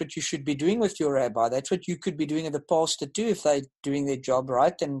doing, and that's what you should be doing with your rabbi. That's what you could be doing as the pastor too if they're doing their job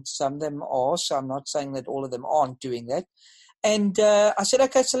right, and some of them are, so I'm not saying that all of them aren't doing that. And I said,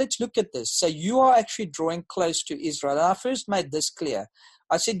 okay, so let's look at this. So you are actually drawing close to Israel. And I first made this clear.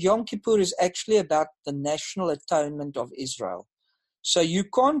 I said Yom Kippur is actually about the national atonement of Israel. So you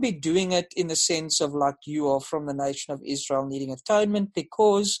can't be doing it in the sense of like you are from the nation of Israel needing atonement,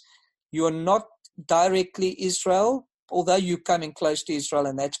 because you are not directly Israel, although you're coming close to Israel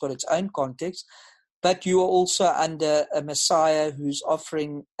and that's got its own context, but you are also under a Messiah who's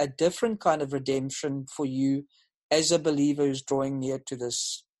offering a different kind of redemption for you as a believer who's drawing near to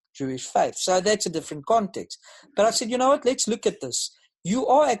this Jewish faith. So that's a different context. But I said, you know what, let's look at this. You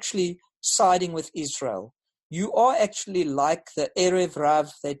are actually siding with Israel. You are actually like the Erev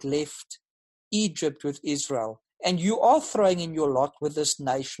Rav that left Egypt with Israel. And you are throwing in your lot with this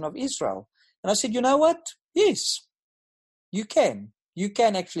nation of Israel. And I said, you know what? Yes, you can. You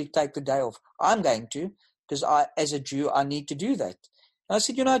can actually take the day off. I'm going to, because as a Jew, I need to do that. And I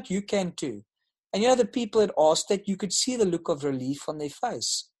said, you know what? You can too. And the people that asked that, you could see the look of relief on their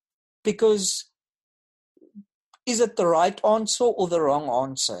face. Because is it the right answer or the wrong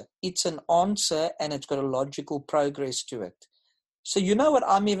answer? It's an answer, and it's got a logical progress to it. So you know what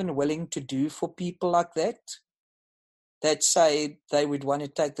I'm even willing to do for people like that say they would want to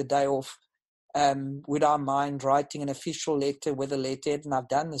take the day off? Would I mind writing an official letter with a letterhead, and I've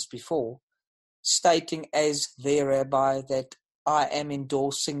done this before, stating as their rabbi that I am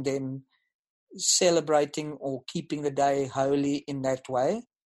endorsing them celebrating or keeping the day holy in that way?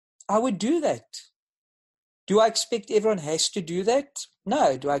 I would do that. Do I expect everyone has to do that?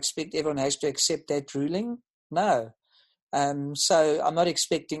 No. Do I expect everyone has to accept that ruling? No. So I'm not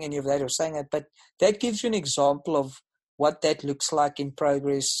expecting any of that or saying that, but that gives you an example of what that looks like in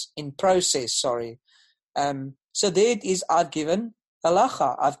process. So there it is. I've given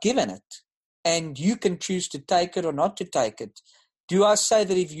halacha. I've given it, and you can choose to take it or not to take it. Do I say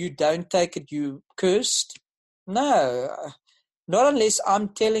that if you don't take it, you cursed? No, not unless I'm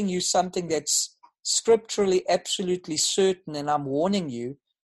telling you something that's scripturally absolutely certain, and I'm warning you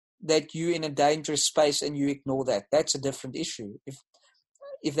that you're in a dangerous space and you ignore that. That's a different issue,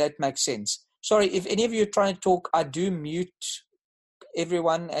 if that makes sense. Sorry, if any of you are trying to talk, I do mute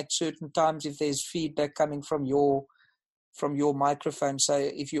everyone at certain times if there's feedback coming from your microphone. So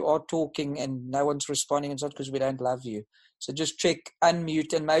if you are talking and no one's responding, it's not because we don't love you. So just check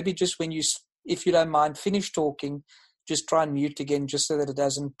unmute, and maybe just when if you don't mind, finish talking, just try and mute again, just so that it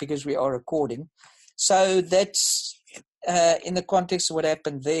doesn't, because we are recording. So that's in the context of what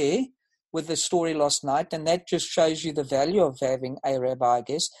happened there with the story last night, and that just shows you the value of having a rabbi, I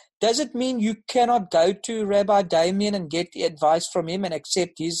guess. Does it mean you cannot go to Rabbi Damien and get the advice from him and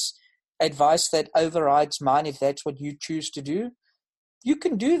accept his advice that overrides mine if that's what you choose to do? You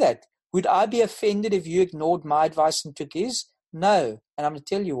can do that. Would I be offended if you ignored my advice and took his? No. And I'm going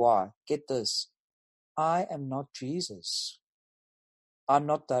to tell you why. Get this. I am not Jesus. I'm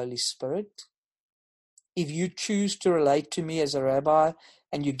not the Holy Spirit. If you choose to relate to me as a rabbi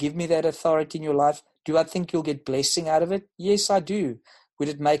and you give me that authority in your life, do I think you'll get blessing out of it? Yes, I do. Would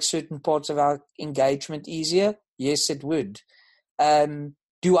it make certain parts of our engagement easier? Yes, it would.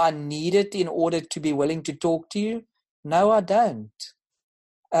 Do I need it in order to be willing to talk to you? No, I don't.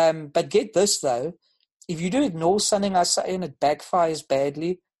 But get this, though. If you do ignore something I say and it backfires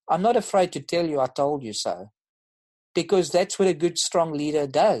badly, I'm not afraid to tell you I told you so. Because that's what a good, strong leader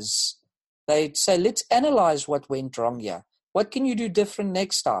does. They say, let's analyze what went wrong here. What can you do different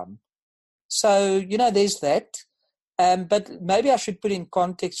next time? So, there's that. But maybe I should put in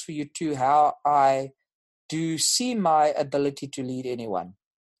context for you too how I do see my ability to lead anyone.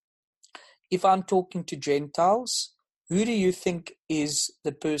 If I'm talking to Gentiles, who do you think is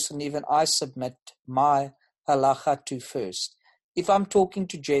the person even I submit my halacha to first? If I'm talking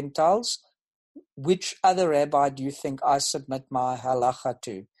to Gentiles, which other rabbi do you think I submit my halacha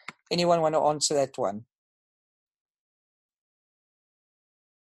to? Anyone want to answer that one?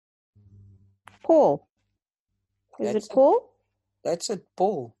 Paul. Is it Paul? That's it,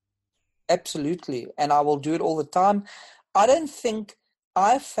 Paul. Absolutely. And I will do it all the time. I don't think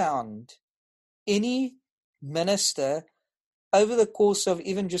I found any minister over the course of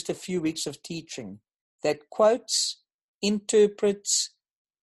even just a few weeks of teaching that quotes, interprets,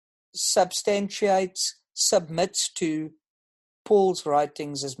 substantiates, submits to Paul's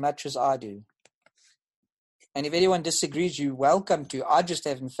writings as much as I do. And if anyone disagrees, you're welcome to. I just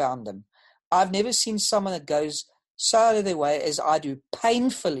haven't found them. I've never seen someone that goes so out of their way as I do,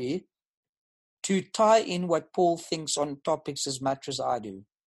 painfully, to tie in what Paul thinks on topics as much as I do.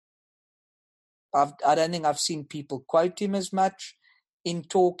 I don't think I've seen people quote him as much in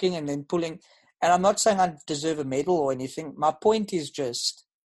talking and then pulling. And I'm not saying I deserve a medal or anything. My point is just,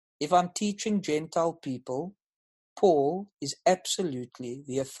 if I'm teaching Gentile people, Paul is absolutely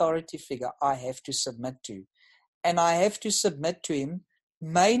the authority figure I have to submit to. And I have to submit to him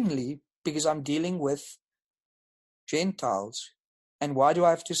mainly because I'm dealing with Gentiles. And why do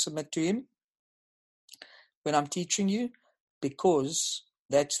I have to submit to him when I'm teaching you? Because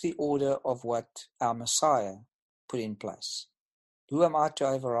that's the order of what our Messiah put in place. Who am I to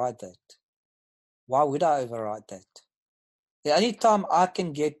override that? Why would I override that? The only time I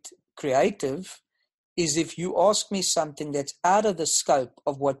can get creative is if you ask me something that's out of the scope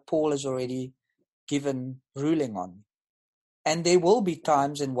of what Paul has already given ruling on. And there will be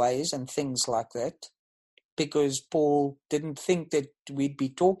times and ways and things like that, because Paul didn't think that we'd be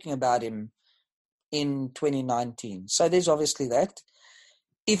talking about him in 2019. So there's obviously that.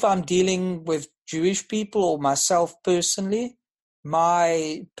 If I'm dealing with Jewish people or myself personally,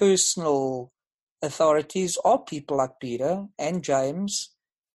 my personal authorities are people like Peter and James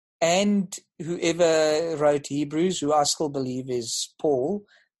and whoever wrote Hebrews, who I still believe is Paul,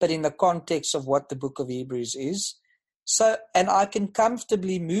 but in the context of what the book of Hebrews is. So, and I can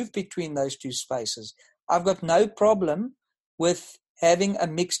comfortably move between those two spaces. I've got no problem with having a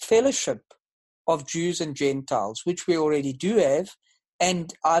mixed fellowship of Jews and Gentiles, which we already do have,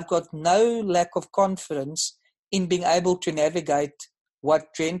 and I've got no lack of confidence in being able to navigate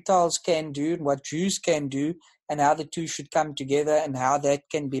what Gentiles can do and what Jews can do and how the two should come together and how that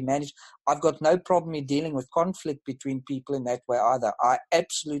can be managed. I've got no problem in dealing with conflict between people in that way either. I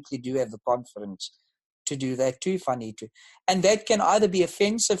absolutely do have the confidence to do that too if I need to. And that can either be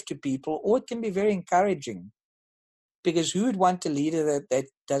offensive to people or it can be very encouraging, because who would want a leader that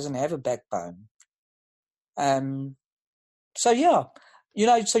doesn't have a backbone? So yeah,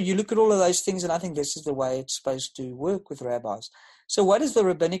 so you look at all of those things, and I think this is the way it's supposed to work with rabbis. So what does the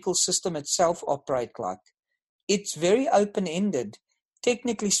rabbinical system itself operate like? It's very open-ended.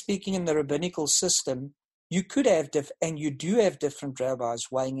 Technically speaking, in the rabbinical system, you could have, and you do have different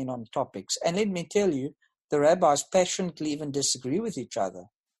rabbis weighing in on topics. And let me tell you, the rabbis passionately even disagree with each other.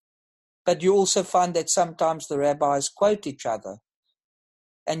 But you also find that sometimes the rabbis quote each other.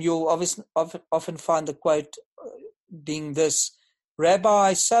 And you'll often find the quote being this: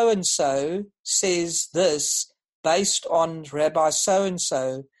 Rabbi so-and-so says this based on Rabbi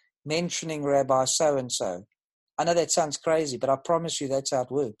so-and-so mentioning Rabbi so-and-so. I know that sounds crazy, but I promise you that's how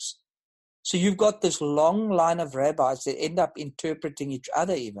it works. So you've got this long line of rabbis that end up interpreting each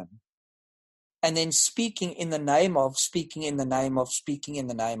other even, and then speaking in the name of, speaking in the name of, speaking in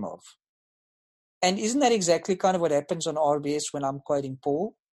the name of. And isn't that exactly kind of what happens on RBS when I'm quoting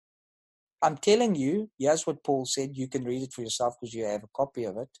Paul? I'm telling you, here's what Paul said. You can read it for yourself because you have a copy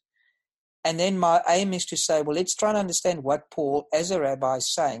of it. And then my aim is to say, well, let's try and understand what Paul, as a rabbi,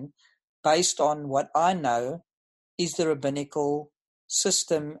 is saying based on what I know is the rabbinical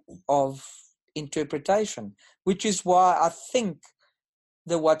system of interpretation, which is why I think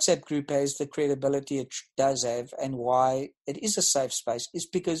the WhatsApp group has the credibility it does have and why it is a safe space, is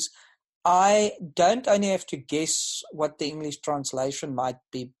because I don't only have to guess what the English translation might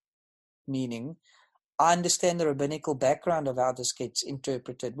be meaning. I understand the rabbinical background of how this gets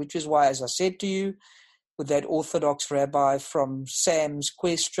interpreted, which is why, as I said to you, with that Orthodox rabbi from Sam's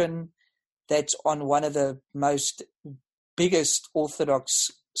question, that's on one of the most biggest Orthodox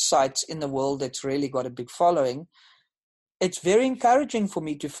sites in the world that's really got a big following, it's very encouraging for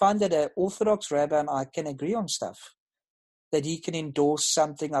me to find that an Orthodox rabbi and I can agree on stuff, that he can endorse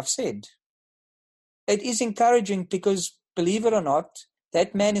something I've said. It is encouraging because, believe it or not,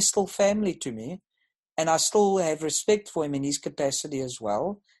 that man is still family to me, and I still have respect for him in his capacity as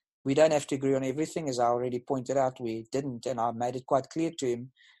well. We don't have to agree on everything, as I already pointed out. We didn't, and I made it quite clear to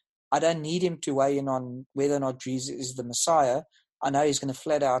him. I don't need him to weigh in on whether or not Jesus is the Messiah. I know he's going to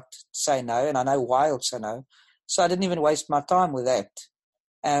flat out say no, and I know why he'll say no. So I didn't even waste my time with that.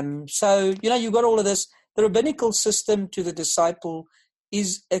 So, you've got all of this. The rabbinical system to the disciple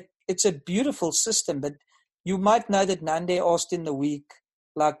it's a beautiful system, but you might know that Nande asked in the week,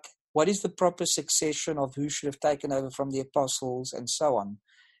 like, what is the proper succession of who should have taken over from the apostles and so on.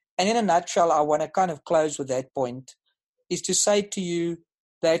 And in a nutshell, I want to kind of close with that point, is to say to you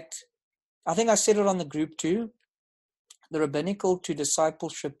that, I think I said it on the group too, the rabbinical to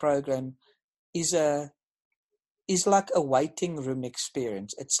discipleship program is like a waiting room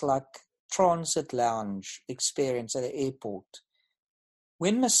experience. It's like transit lounge experience at an airport.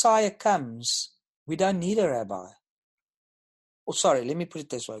 When Messiah comes, we don't need a rabbi. Or sorry, let me put it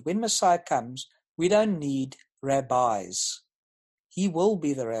this way. When Messiah comes, we don't need rabbis. He will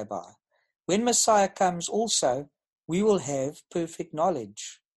be the rabbi. When Messiah comes also, we will have perfect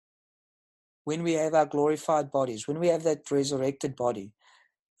knowledge. When we have our glorified bodies, when we have that resurrected body,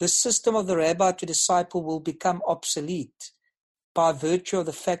 the system of the rabbi to disciple will become obsolete by virtue of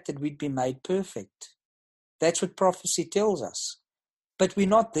the fact that we'd be made perfect. That's what prophecy tells us. But we're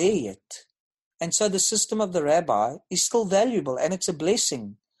not there yet. And so the system of the rabbi is still valuable, and it's a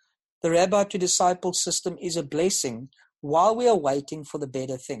blessing. The rabbi to disciple system is a blessing while we are waiting for the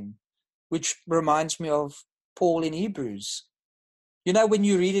better thing, which reminds me of Paul in Hebrews. You know, when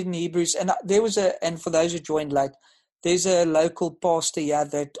you read it in Hebrews, and and for those who joined late, there's a local pastor here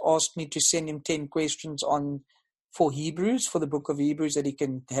that asked me to send him 10 questions for Hebrews, for the book of Hebrews that he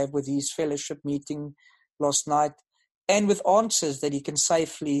can have with his fellowship meeting last night, and with answers that he can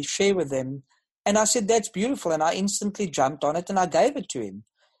safely share with them. And I said, that's beautiful. And I instantly jumped on it and I gave it to him.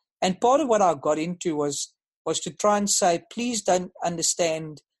 And part of what I got into was to try and say, please don't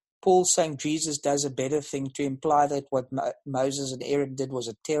understand Paul saying Jesus does a better thing to imply that what Moses and Aaron did was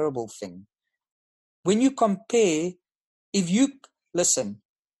a terrible thing. When you compare, if you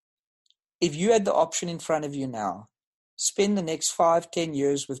had the option in front of you now, spend the next 5-10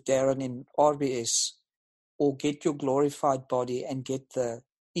 years with Darren in RBS, or get your glorified body and get the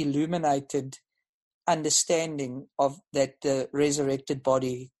illuminated understanding of that the resurrected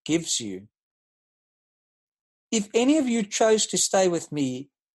body gives you. If any of you chose to stay with me,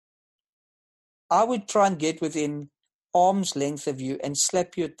 I would try and get within arm's length of you and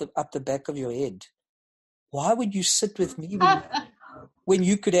slap you up the back of your head. Why would you sit with me when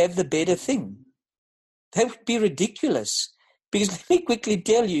you could have the better thing? That would be ridiculous. Because let me quickly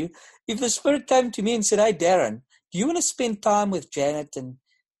tell you, if the Spirit came to me and said, hey, Darren, do you want to spend time with Janet and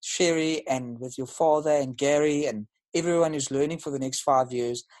Sherry and with your father and Gary and everyone who's learning for the next 5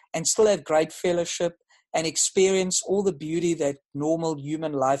 years and still have great fellowship and experience all the beauty that normal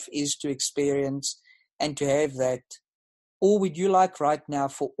human life is to experience and to have that? Or would you like right now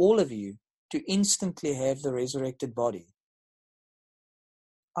for all of you to instantly have the resurrected body?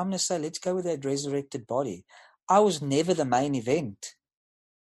 I'm going to say, let's go with that resurrected body. I was never the main event.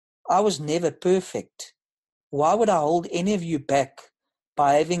 I was never perfect. Why would I hold any of you back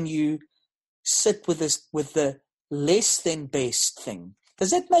by having you sit with the less than best thing?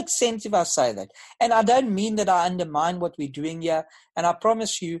 Does that make sense if I say that? And I don't mean that I undermine what we're doing here. And I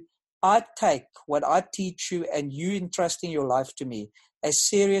promise you, I take what I teach you and you entrusting your life to me as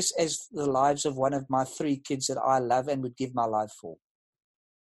serious as the lives of one of my 3 kids that I love and would give my life for.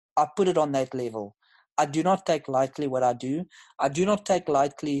 I put it on that level. I do not take lightly what I do. I do not take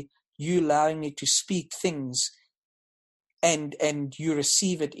lightly you allowing me to speak things and you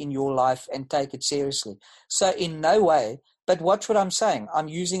receive it in your life and take it seriously. So in no way, but watch what I'm saying. I'm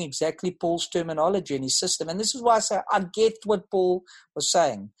using exactly Paul's terminology and his system. And this is why I say I get what Paul was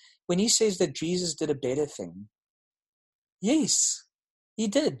saying. When he says that Jesus did a better thing, yes, he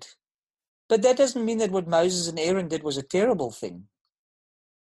did. But that doesn't mean that what Moses and Aaron did was a terrible thing.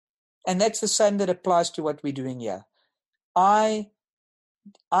 And that's the same that applies to what we're doing here. I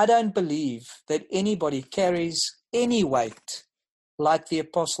don't believe that anybody carries any weight like the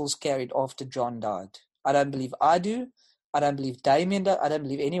apostles carried after John died. I don't believe I do. I don't believe Damien does. I don't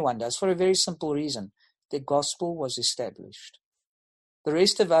believe anyone does, for a very simple reason. The gospel was established. The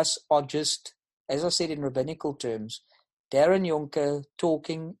rest of us are just, as I said in rabbinical terms, Darren Jonker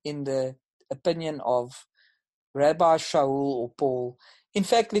talking in the opinion of Rabbi Shaul or Paul. In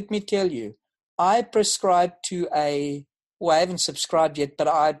fact, let me tell you, I prescribe to I haven't subscribed yet, but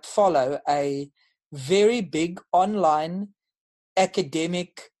I follow a very big online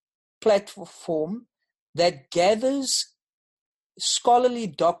academic platform that gathers scholarly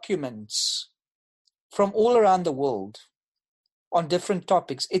documents from all around the world on different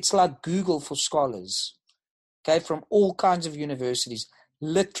topics. It's like Google for scholars, okay, from all kinds of universities,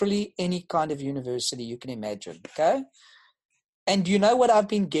 literally any kind of university you can imagine, okay? And you know what I've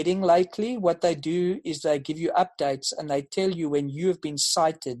been getting lately? What they do is they give you updates and they tell you when you have been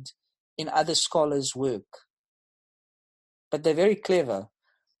cited in other scholars' work. But they're very clever.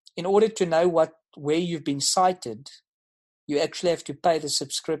 In order to know where you've been cited, you actually have to pay the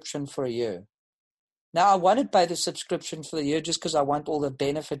subscription for a year. Now, I want to pay the subscription for the year just because I want all the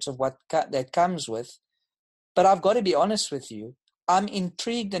benefits of what that comes with. But I've got to be honest with you. I'm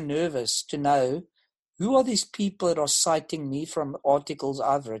intrigued and nervous to know who are these people that are citing me from articles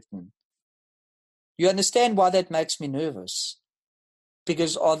I've written. You understand why that makes me nervous?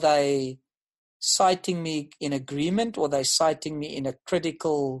 Because are they citing me in agreement, or are they citing me in a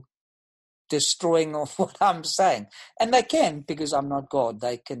critical destroying of what I'm saying? And they can, because I'm not God.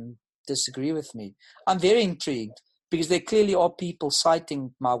 They can disagree with me. I'm very intrigued, because there clearly are people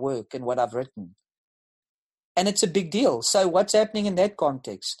citing my work and what I've written. And it's a big deal. So what's happening in that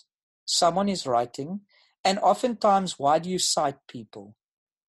context? Someone is writing, and oftentimes, why do you cite people?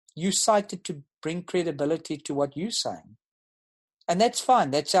 You cite it to bring credibility to what you're saying. And that's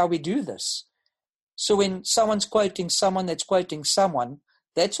fine. That's how we do this. So when someone's quoting someone that's quoting someone,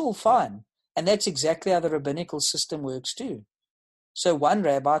 that's all fine. And that's exactly how the rabbinical system works too. So one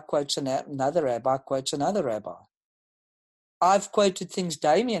rabbi quotes another rabbi quotes another rabbi. I've quoted things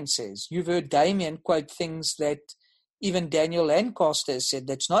Damien says. You've heard Damien quote things that even Daniel Lancaster has said.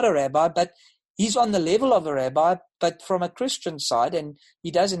 That's not a rabbi, but he's on the level of a rabbi, but from a Christian side, and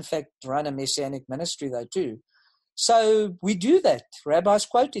he does in fact run a messianic ministry though too. So we do that. Rabbis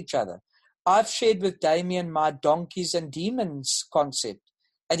quote each other. I've shared with Damien my donkeys and demons concept,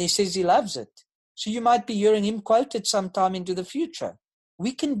 and he says he loves it. So you might be hearing him quote it sometime into the future.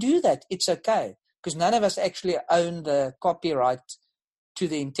 We can do that. It's okay, because none of us actually own the copyright to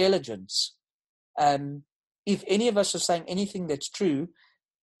the intelligence. If any of us are saying anything that's true,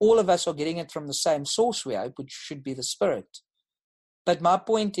 all of us are getting it from the same source, we hope, which should be the Spirit. But my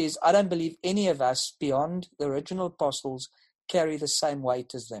point is, I don't believe any of us, beyond the original apostles, carry the same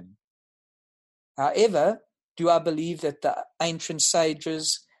weight as them. However, do I believe that the ancient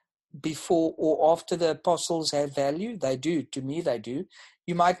sages before or after the apostles have value? They do. To me, they do.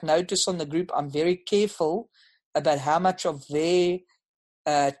 You might notice on the group, I'm very careful about how much of their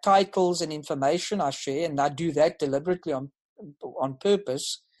titles and information I share, and I do that deliberately on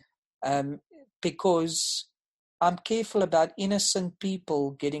purpose, because I'm careful about innocent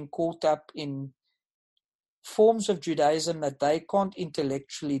people getting caught up in forms of Judaism that they can't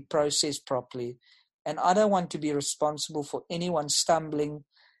intellectually process properly. And I don't want to be responsible for anyone stumbling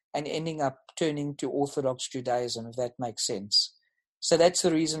and ending up turning to Orthodox Judaism, if that makes sense. So that's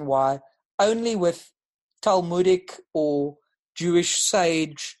the reason why only with Talmudic or Jewish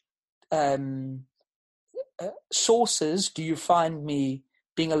sage sources do you find me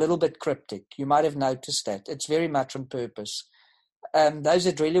being a little bit cryptic. You might have noticed that. It's very much on purpose. Those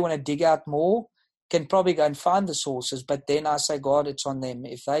that really want to dig out more can probably go and find the sources, but then I say, God, it's on them.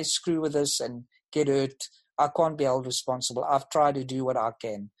 If they screw with this and get hurt, I can't be held responsible. I've tried to do what I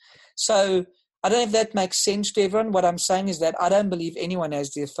can. So I don't know if that makes sense to everyone. What I'm saying is that I don't believe anyone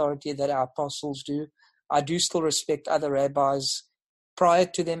has the authority that our apostles do. I do still respect other rabbis prior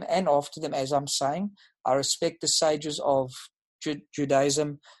to them and after them, as I'm saying. I respect the sages of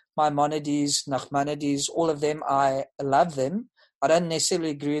Judaism, Maimonides, Nachmanides, all of them. I love them. I don't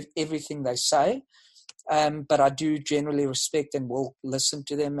necessarily agree with everything they say, but I do generally respect and will listen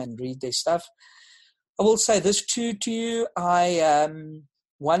to them and read their stuff. I will say this too to you.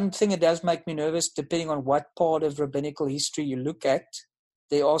 One thing that does make me nervous, depending on what part of rabbinical history you look at,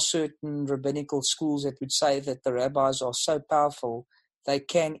 there are certain rabbinical schools that would say that the rabbis are so powerful they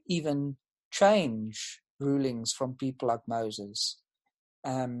can even change rulings from people like Moses.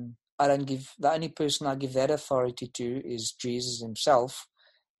 The only person I give that authority to is Jesus himself,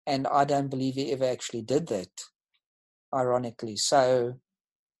 and I don't believe he ever actually did that, ironically. So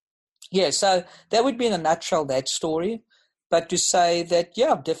that would be in a nutshell that story. But to say that,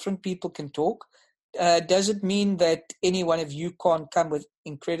 different people can talk, does it mean that any one of you can't come with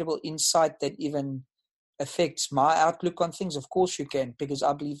incredible insight that even affects my outlook on things? Of course you can, because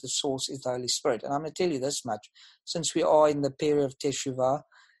I believe the source is the Holy Spirit. And I'm going to tell you this much, since we are in the period of Teshuvah,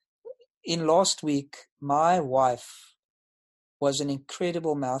 in last week, my wife was an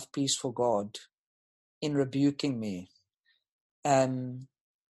incredible mouthpiece for God in rebuking me.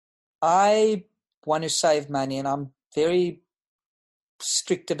 I want to save money, and I'm very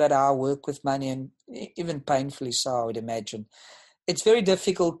strict about how I work with money, and even painfully so, I would imagine. It's very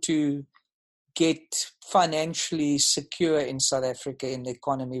difficult to get financially secure in South Africa in the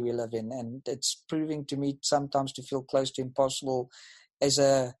economy we live in, and it's proving to me sometimes to feel close to impossible as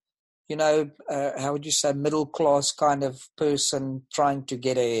a, how would you say, middle class kind of person trying to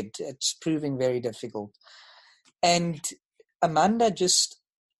get ahead. It's proving very difficult. And Amanda just,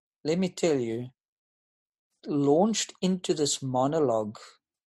 let me tell you, launched into this monologue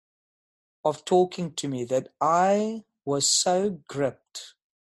of talking to me that I was so gripped.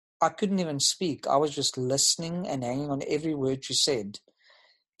 I couldn't even speak. I was just listening and hanging on every word she said.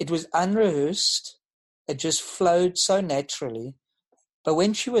 It was unrehearsed. It just flowed so naturally. But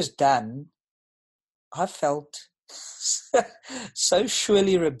when she was done, I felt so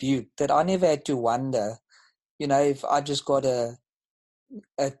surely rebuked that I never had to wonder, if I just got a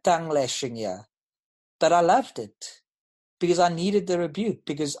tongue lashing here. But I loved it because I needed the rebuke,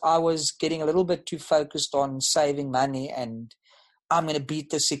 because I was getting a little bit too focused on saving money and I'm going to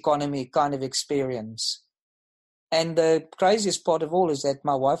beat this economy kind of experience. And the craziest part of all is that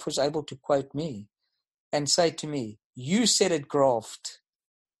my wife was able to quote me and say to me, you said it, Graft,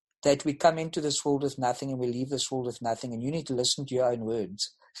 that we come into this world with nothing and we leave this world with nothing, and you need to listen to your own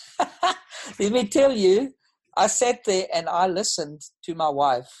words. Let me tell you, I sat there and I listened to my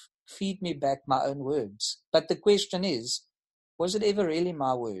wife feed me back my own words. But the question is, was it ever really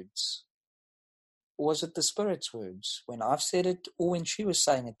my words? Or was it the Spirit's words when I've said it or when she was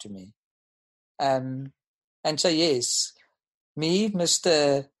saying it to me? And so, yes, me,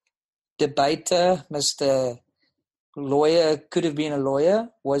 Mr. Debater, Mr. Lawyer, could have been a lawyer,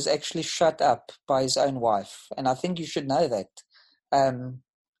 was actually shut up by his own wife. And I think you should know that.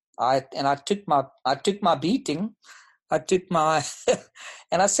 I took my beating. I took my,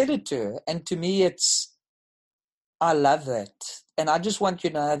 and I said it to her. And to me, I love that. And I just want you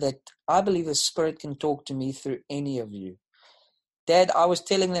to know that I believe the Spirit can talk to me through any of you. Dad, I was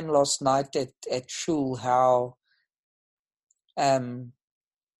telling them last night at Shul how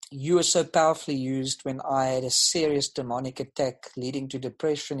you were so powerfully used when I had a serious demonic attack leading to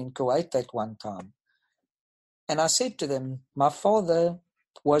depression in Kuwait at one time. And I said to them, my father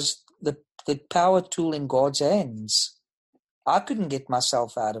was the power tool in God's hands. I couldn't get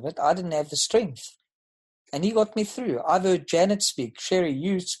myself out of it. I didn't have the strength. And he got me through. I've heard Janet speak, Sherry,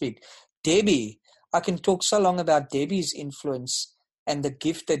 you speak, Debbie. I can talk so long about Debbie's influence and the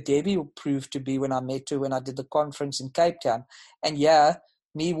gift that Debbie proved to be when I met her, when I did the conference in Cape Town. And yeah,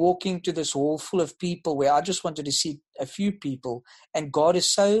 me walking to this hall full of people where I just wanted to see a few people. And God is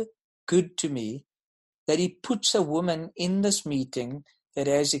so good to me that he puts a woman in this meeting that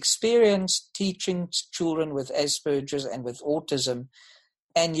has experience teaching children with Asperger's and with autism.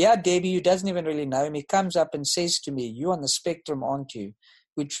 And yeah, Debbie, who doesn't even really know me, comes up and says to me, you're on the spectrum, aren't you?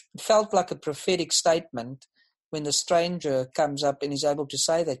 Which felt like a prophetic statement when the stranger comes up and is able to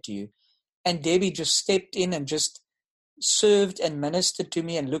say that to you. And Debbie just stepped in and just served and ministered to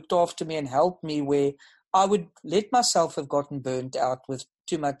me and looked after me and helped me where I would let myself have gotten burnt out with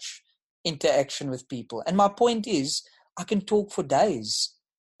too much interaction with people. And my point is, I can talk for days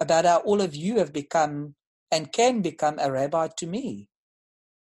about how all of you have become and can become a rabbi to me.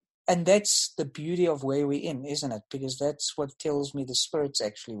 And that's the beauty of where we're in, isn't it? Because that's what tells me the Spirit's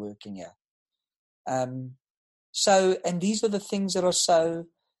actually working here. And these are the things that are so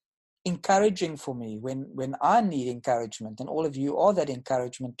encouraging for me when I need encouragement, and all of you are that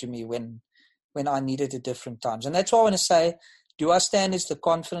encouragement to me when I need it at different times. And that's why I want to say, do I stand as the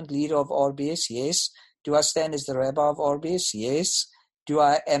confident leader of RBS? Yes. Do I stand as the rabbi of RBS? Yes. Do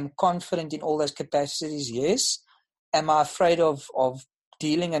I am confident in all those capacities? Yes. Am I afraid of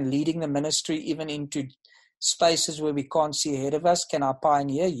dealing and leading the ministry even into spaces where we can't see ahead of us? Can I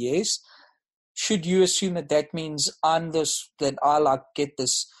pioneer? Yes. Should you assume that means that I get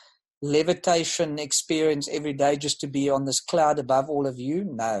this levitation experience every day just to be on this cloud above all of you?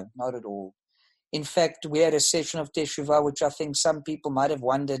 No, not at all. In fact, we had a session of Teshuvah, which I think some people might have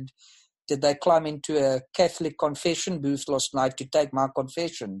wondered, did they climb into a Catholic confession booth last night to take my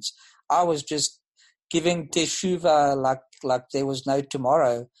confessions? I was just giving Teshuvah like there was no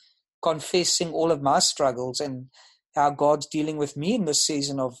tomorrow, confessing all of my struggles and how God's dealing with me in this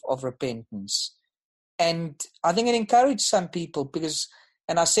season of repentance. And I think it encouraged some people because,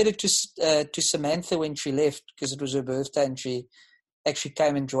 and I said it to Samantha when she left because it was her birthday and she actually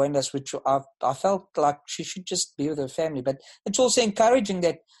came and joined us, which I felt like she should just be with her family. But it's also encouraging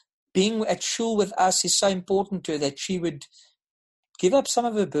that being at Shul with us is so important to her that she would give up some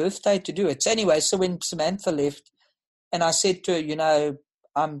of her birthday to do it. So anyway, so when Samantha left and I said to her,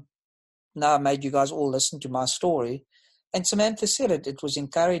 I made you guys all listen to my story. And Samantha said it was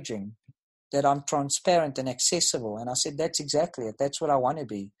encouraging that I'm transparent and accessible. And I said, that's exactly it. That's what I want to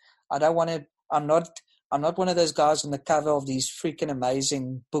be. I'm not one of those guys on the cover of these freaking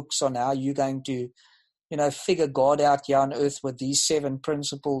amazing books on how you're going to, figure God out here on earth with these 7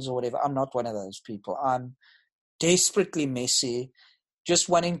 principles or whatever. I'm not one of those people. I'm desperately messy, just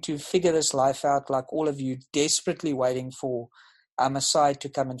wanting to figure this life out like all of you, desperately waiting for our Messiah to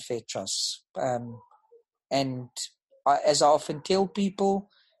come and fetch us. As I often tell people,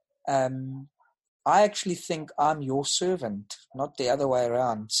 I actually think I'm your servant, not the other way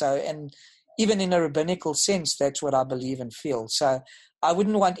around. So, and even in a rabbinical sense, that's what I believe and feel. So I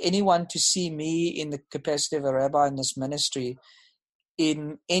wouldn't want anyone to see me in the capacity of a rabbi in this ministry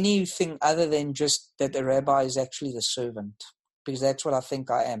in anything other than just that a rabbi is actually the servant, because that's what I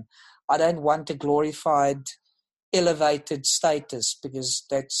think I am. I don't want a glorified elevated status, because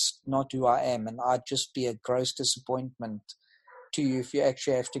that's not who I am, and I'd just be a gross disappointment to you if you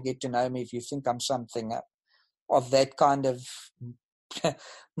actually have to get to know me, if you think I'm something of that kind of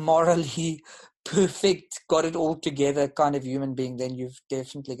morally perfect, got it all together kind of human being, then you're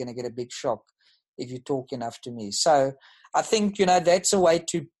definitely going to get a big shock if you talk enough to me. So I think, that's a way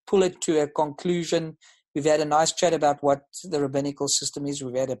to pull it to a conclusion. We've had a nice chat about what the rabbinical system is.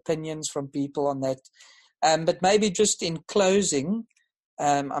 We've had opinions from people on that. But maybe just in closing,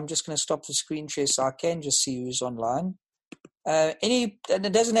 I'm just going to stop the screen share so I can just see who's online. And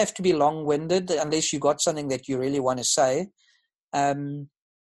it doesn't have to be long-winded unless you got something that you really want to say.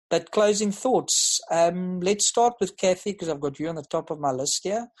 But closing thoughts. Let's start with Kathy, because I've got you on the top of my list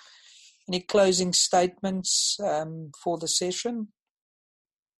here. Any closing statements for the session?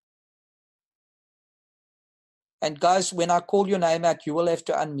 And guys, when I call your name out, you will have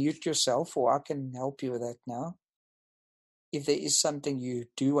to unmute yourself, or I can help you with that now, if there is something you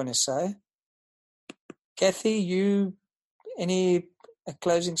do want to say. Kathy, any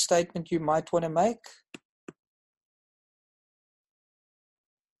closing statement you might want to make?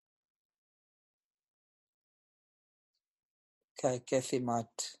 Okay, Kathy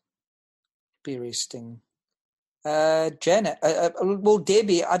might be resting. Janet, well,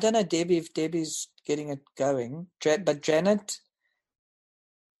 Debbie, I don't know, Debbie, if Debbie's getting it going, but Janet?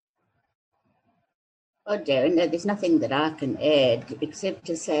 Oh, Darren, no, there's nothing that I can add except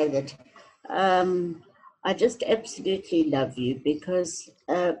to say that I just absolutely love you, because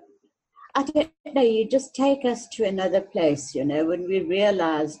I don't know, you just take us to another place, when we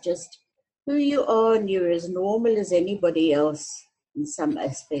realize just who you are, and you're as normal as anybody else in some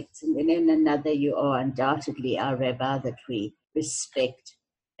aspects, and then in another you are undoubtedly our rabbi that we respect.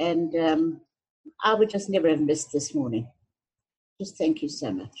 And I would just never have missed this morning. Just thank you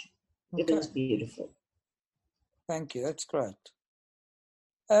so much. Okay. It was beautiful. Thank you, that's great.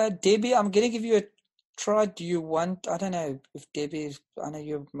 Debbie, I'm going to give you a try. Do you want, I don't know if Debbie, I know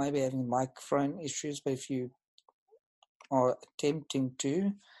you're maybe having microphone issues, but if you are attempting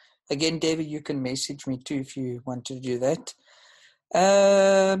to, again, Debbie, you can message me too if you want to do that.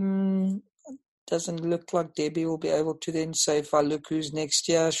 Doesn't look like Debbie will be able to then. So if I look who's next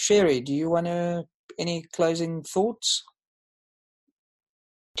here, Sherry, do you want to, any closing thoughts?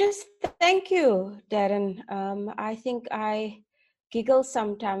 Just thank you, Darren. I think I giggle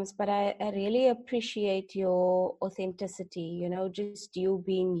sometimes, but I really appreciate your authenticity, just you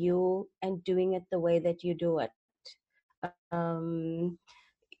being you and doing it the way that you do it.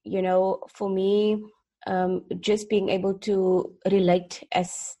 For me, just being able to relate,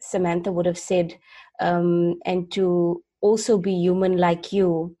 as Samantha would have said, and to also be human like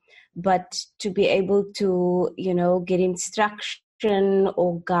you, but to be able to, get instruction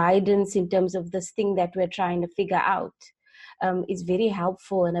or guidance in terms of this thing that we're trying to figure out is very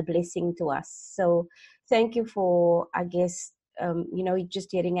helpful and a blessing to us. So thank you for, I guess,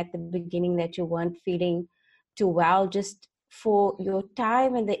 just hearing at the beginning that you weren't feeling too well, just for your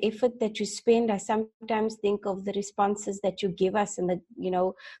time and the effort that you spend. I sometimes think of the responses that you give us, and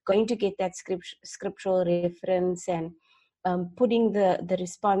going to get that scriptural reference and putting the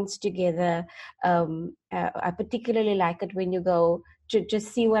response together. I particularly like it when you go to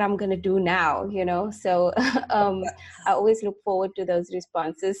just see what I'm going to do now, so I always look forward to those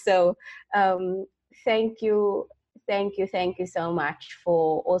responses. So thank you so much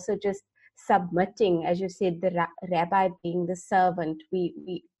for also just submitting, as you said, the rabbi being the servant.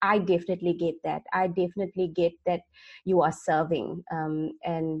 I definitely get that. I definitely get that you are serving,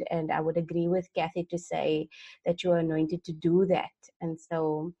 and I would agree with Kathy to say that you are anointed to do that. And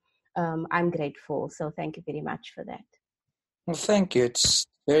so I'm grateful. So thank you very much for that. Well, thank you. It's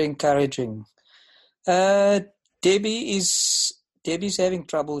very encouraging. Debbie's having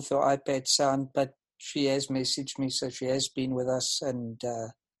trouble with her iPad sound, but she has messaged me, so she has been with us, and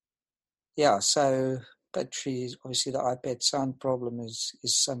but she's obviously the iPad sound problem is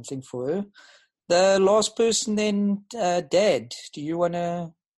something for her. The last person then, Dad, do you want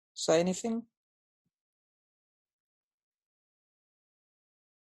to say anything?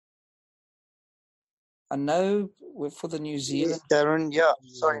 I know for the New Zealand. Yes, Darren, yeah.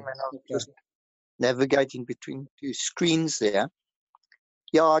 Sorry, man, I was just navigating between two screens there.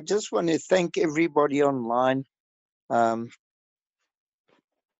 Yeah, I just want to thank everybody online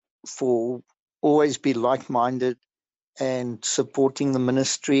for always be like-minded and supporting the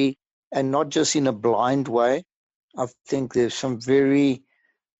ministry, and not just in a blind way. I think there's some very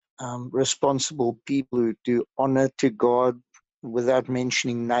responsible people who do honor to God without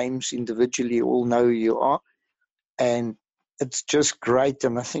mentioning names individually, all know who you are. And it's just great.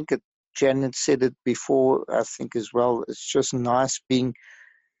 And I think Janet said it before, I think as well. It's just nice being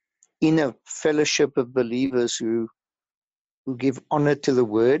in a fellowship of believers who give honor to the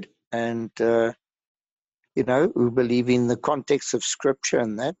word and, who believe in the context of scripture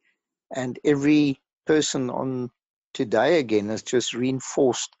and that. And every person on today again has just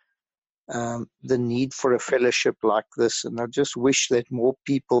reinforced the need for a fellowship like this. And I just wish that more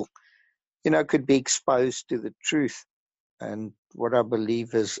people, could be exposed to the truth and what I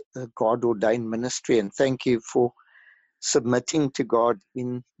believe is a God-ordained ministry. And thank you for submitting to God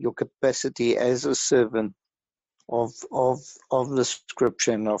in your capacity as a servant of the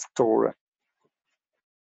scripture and of Torah.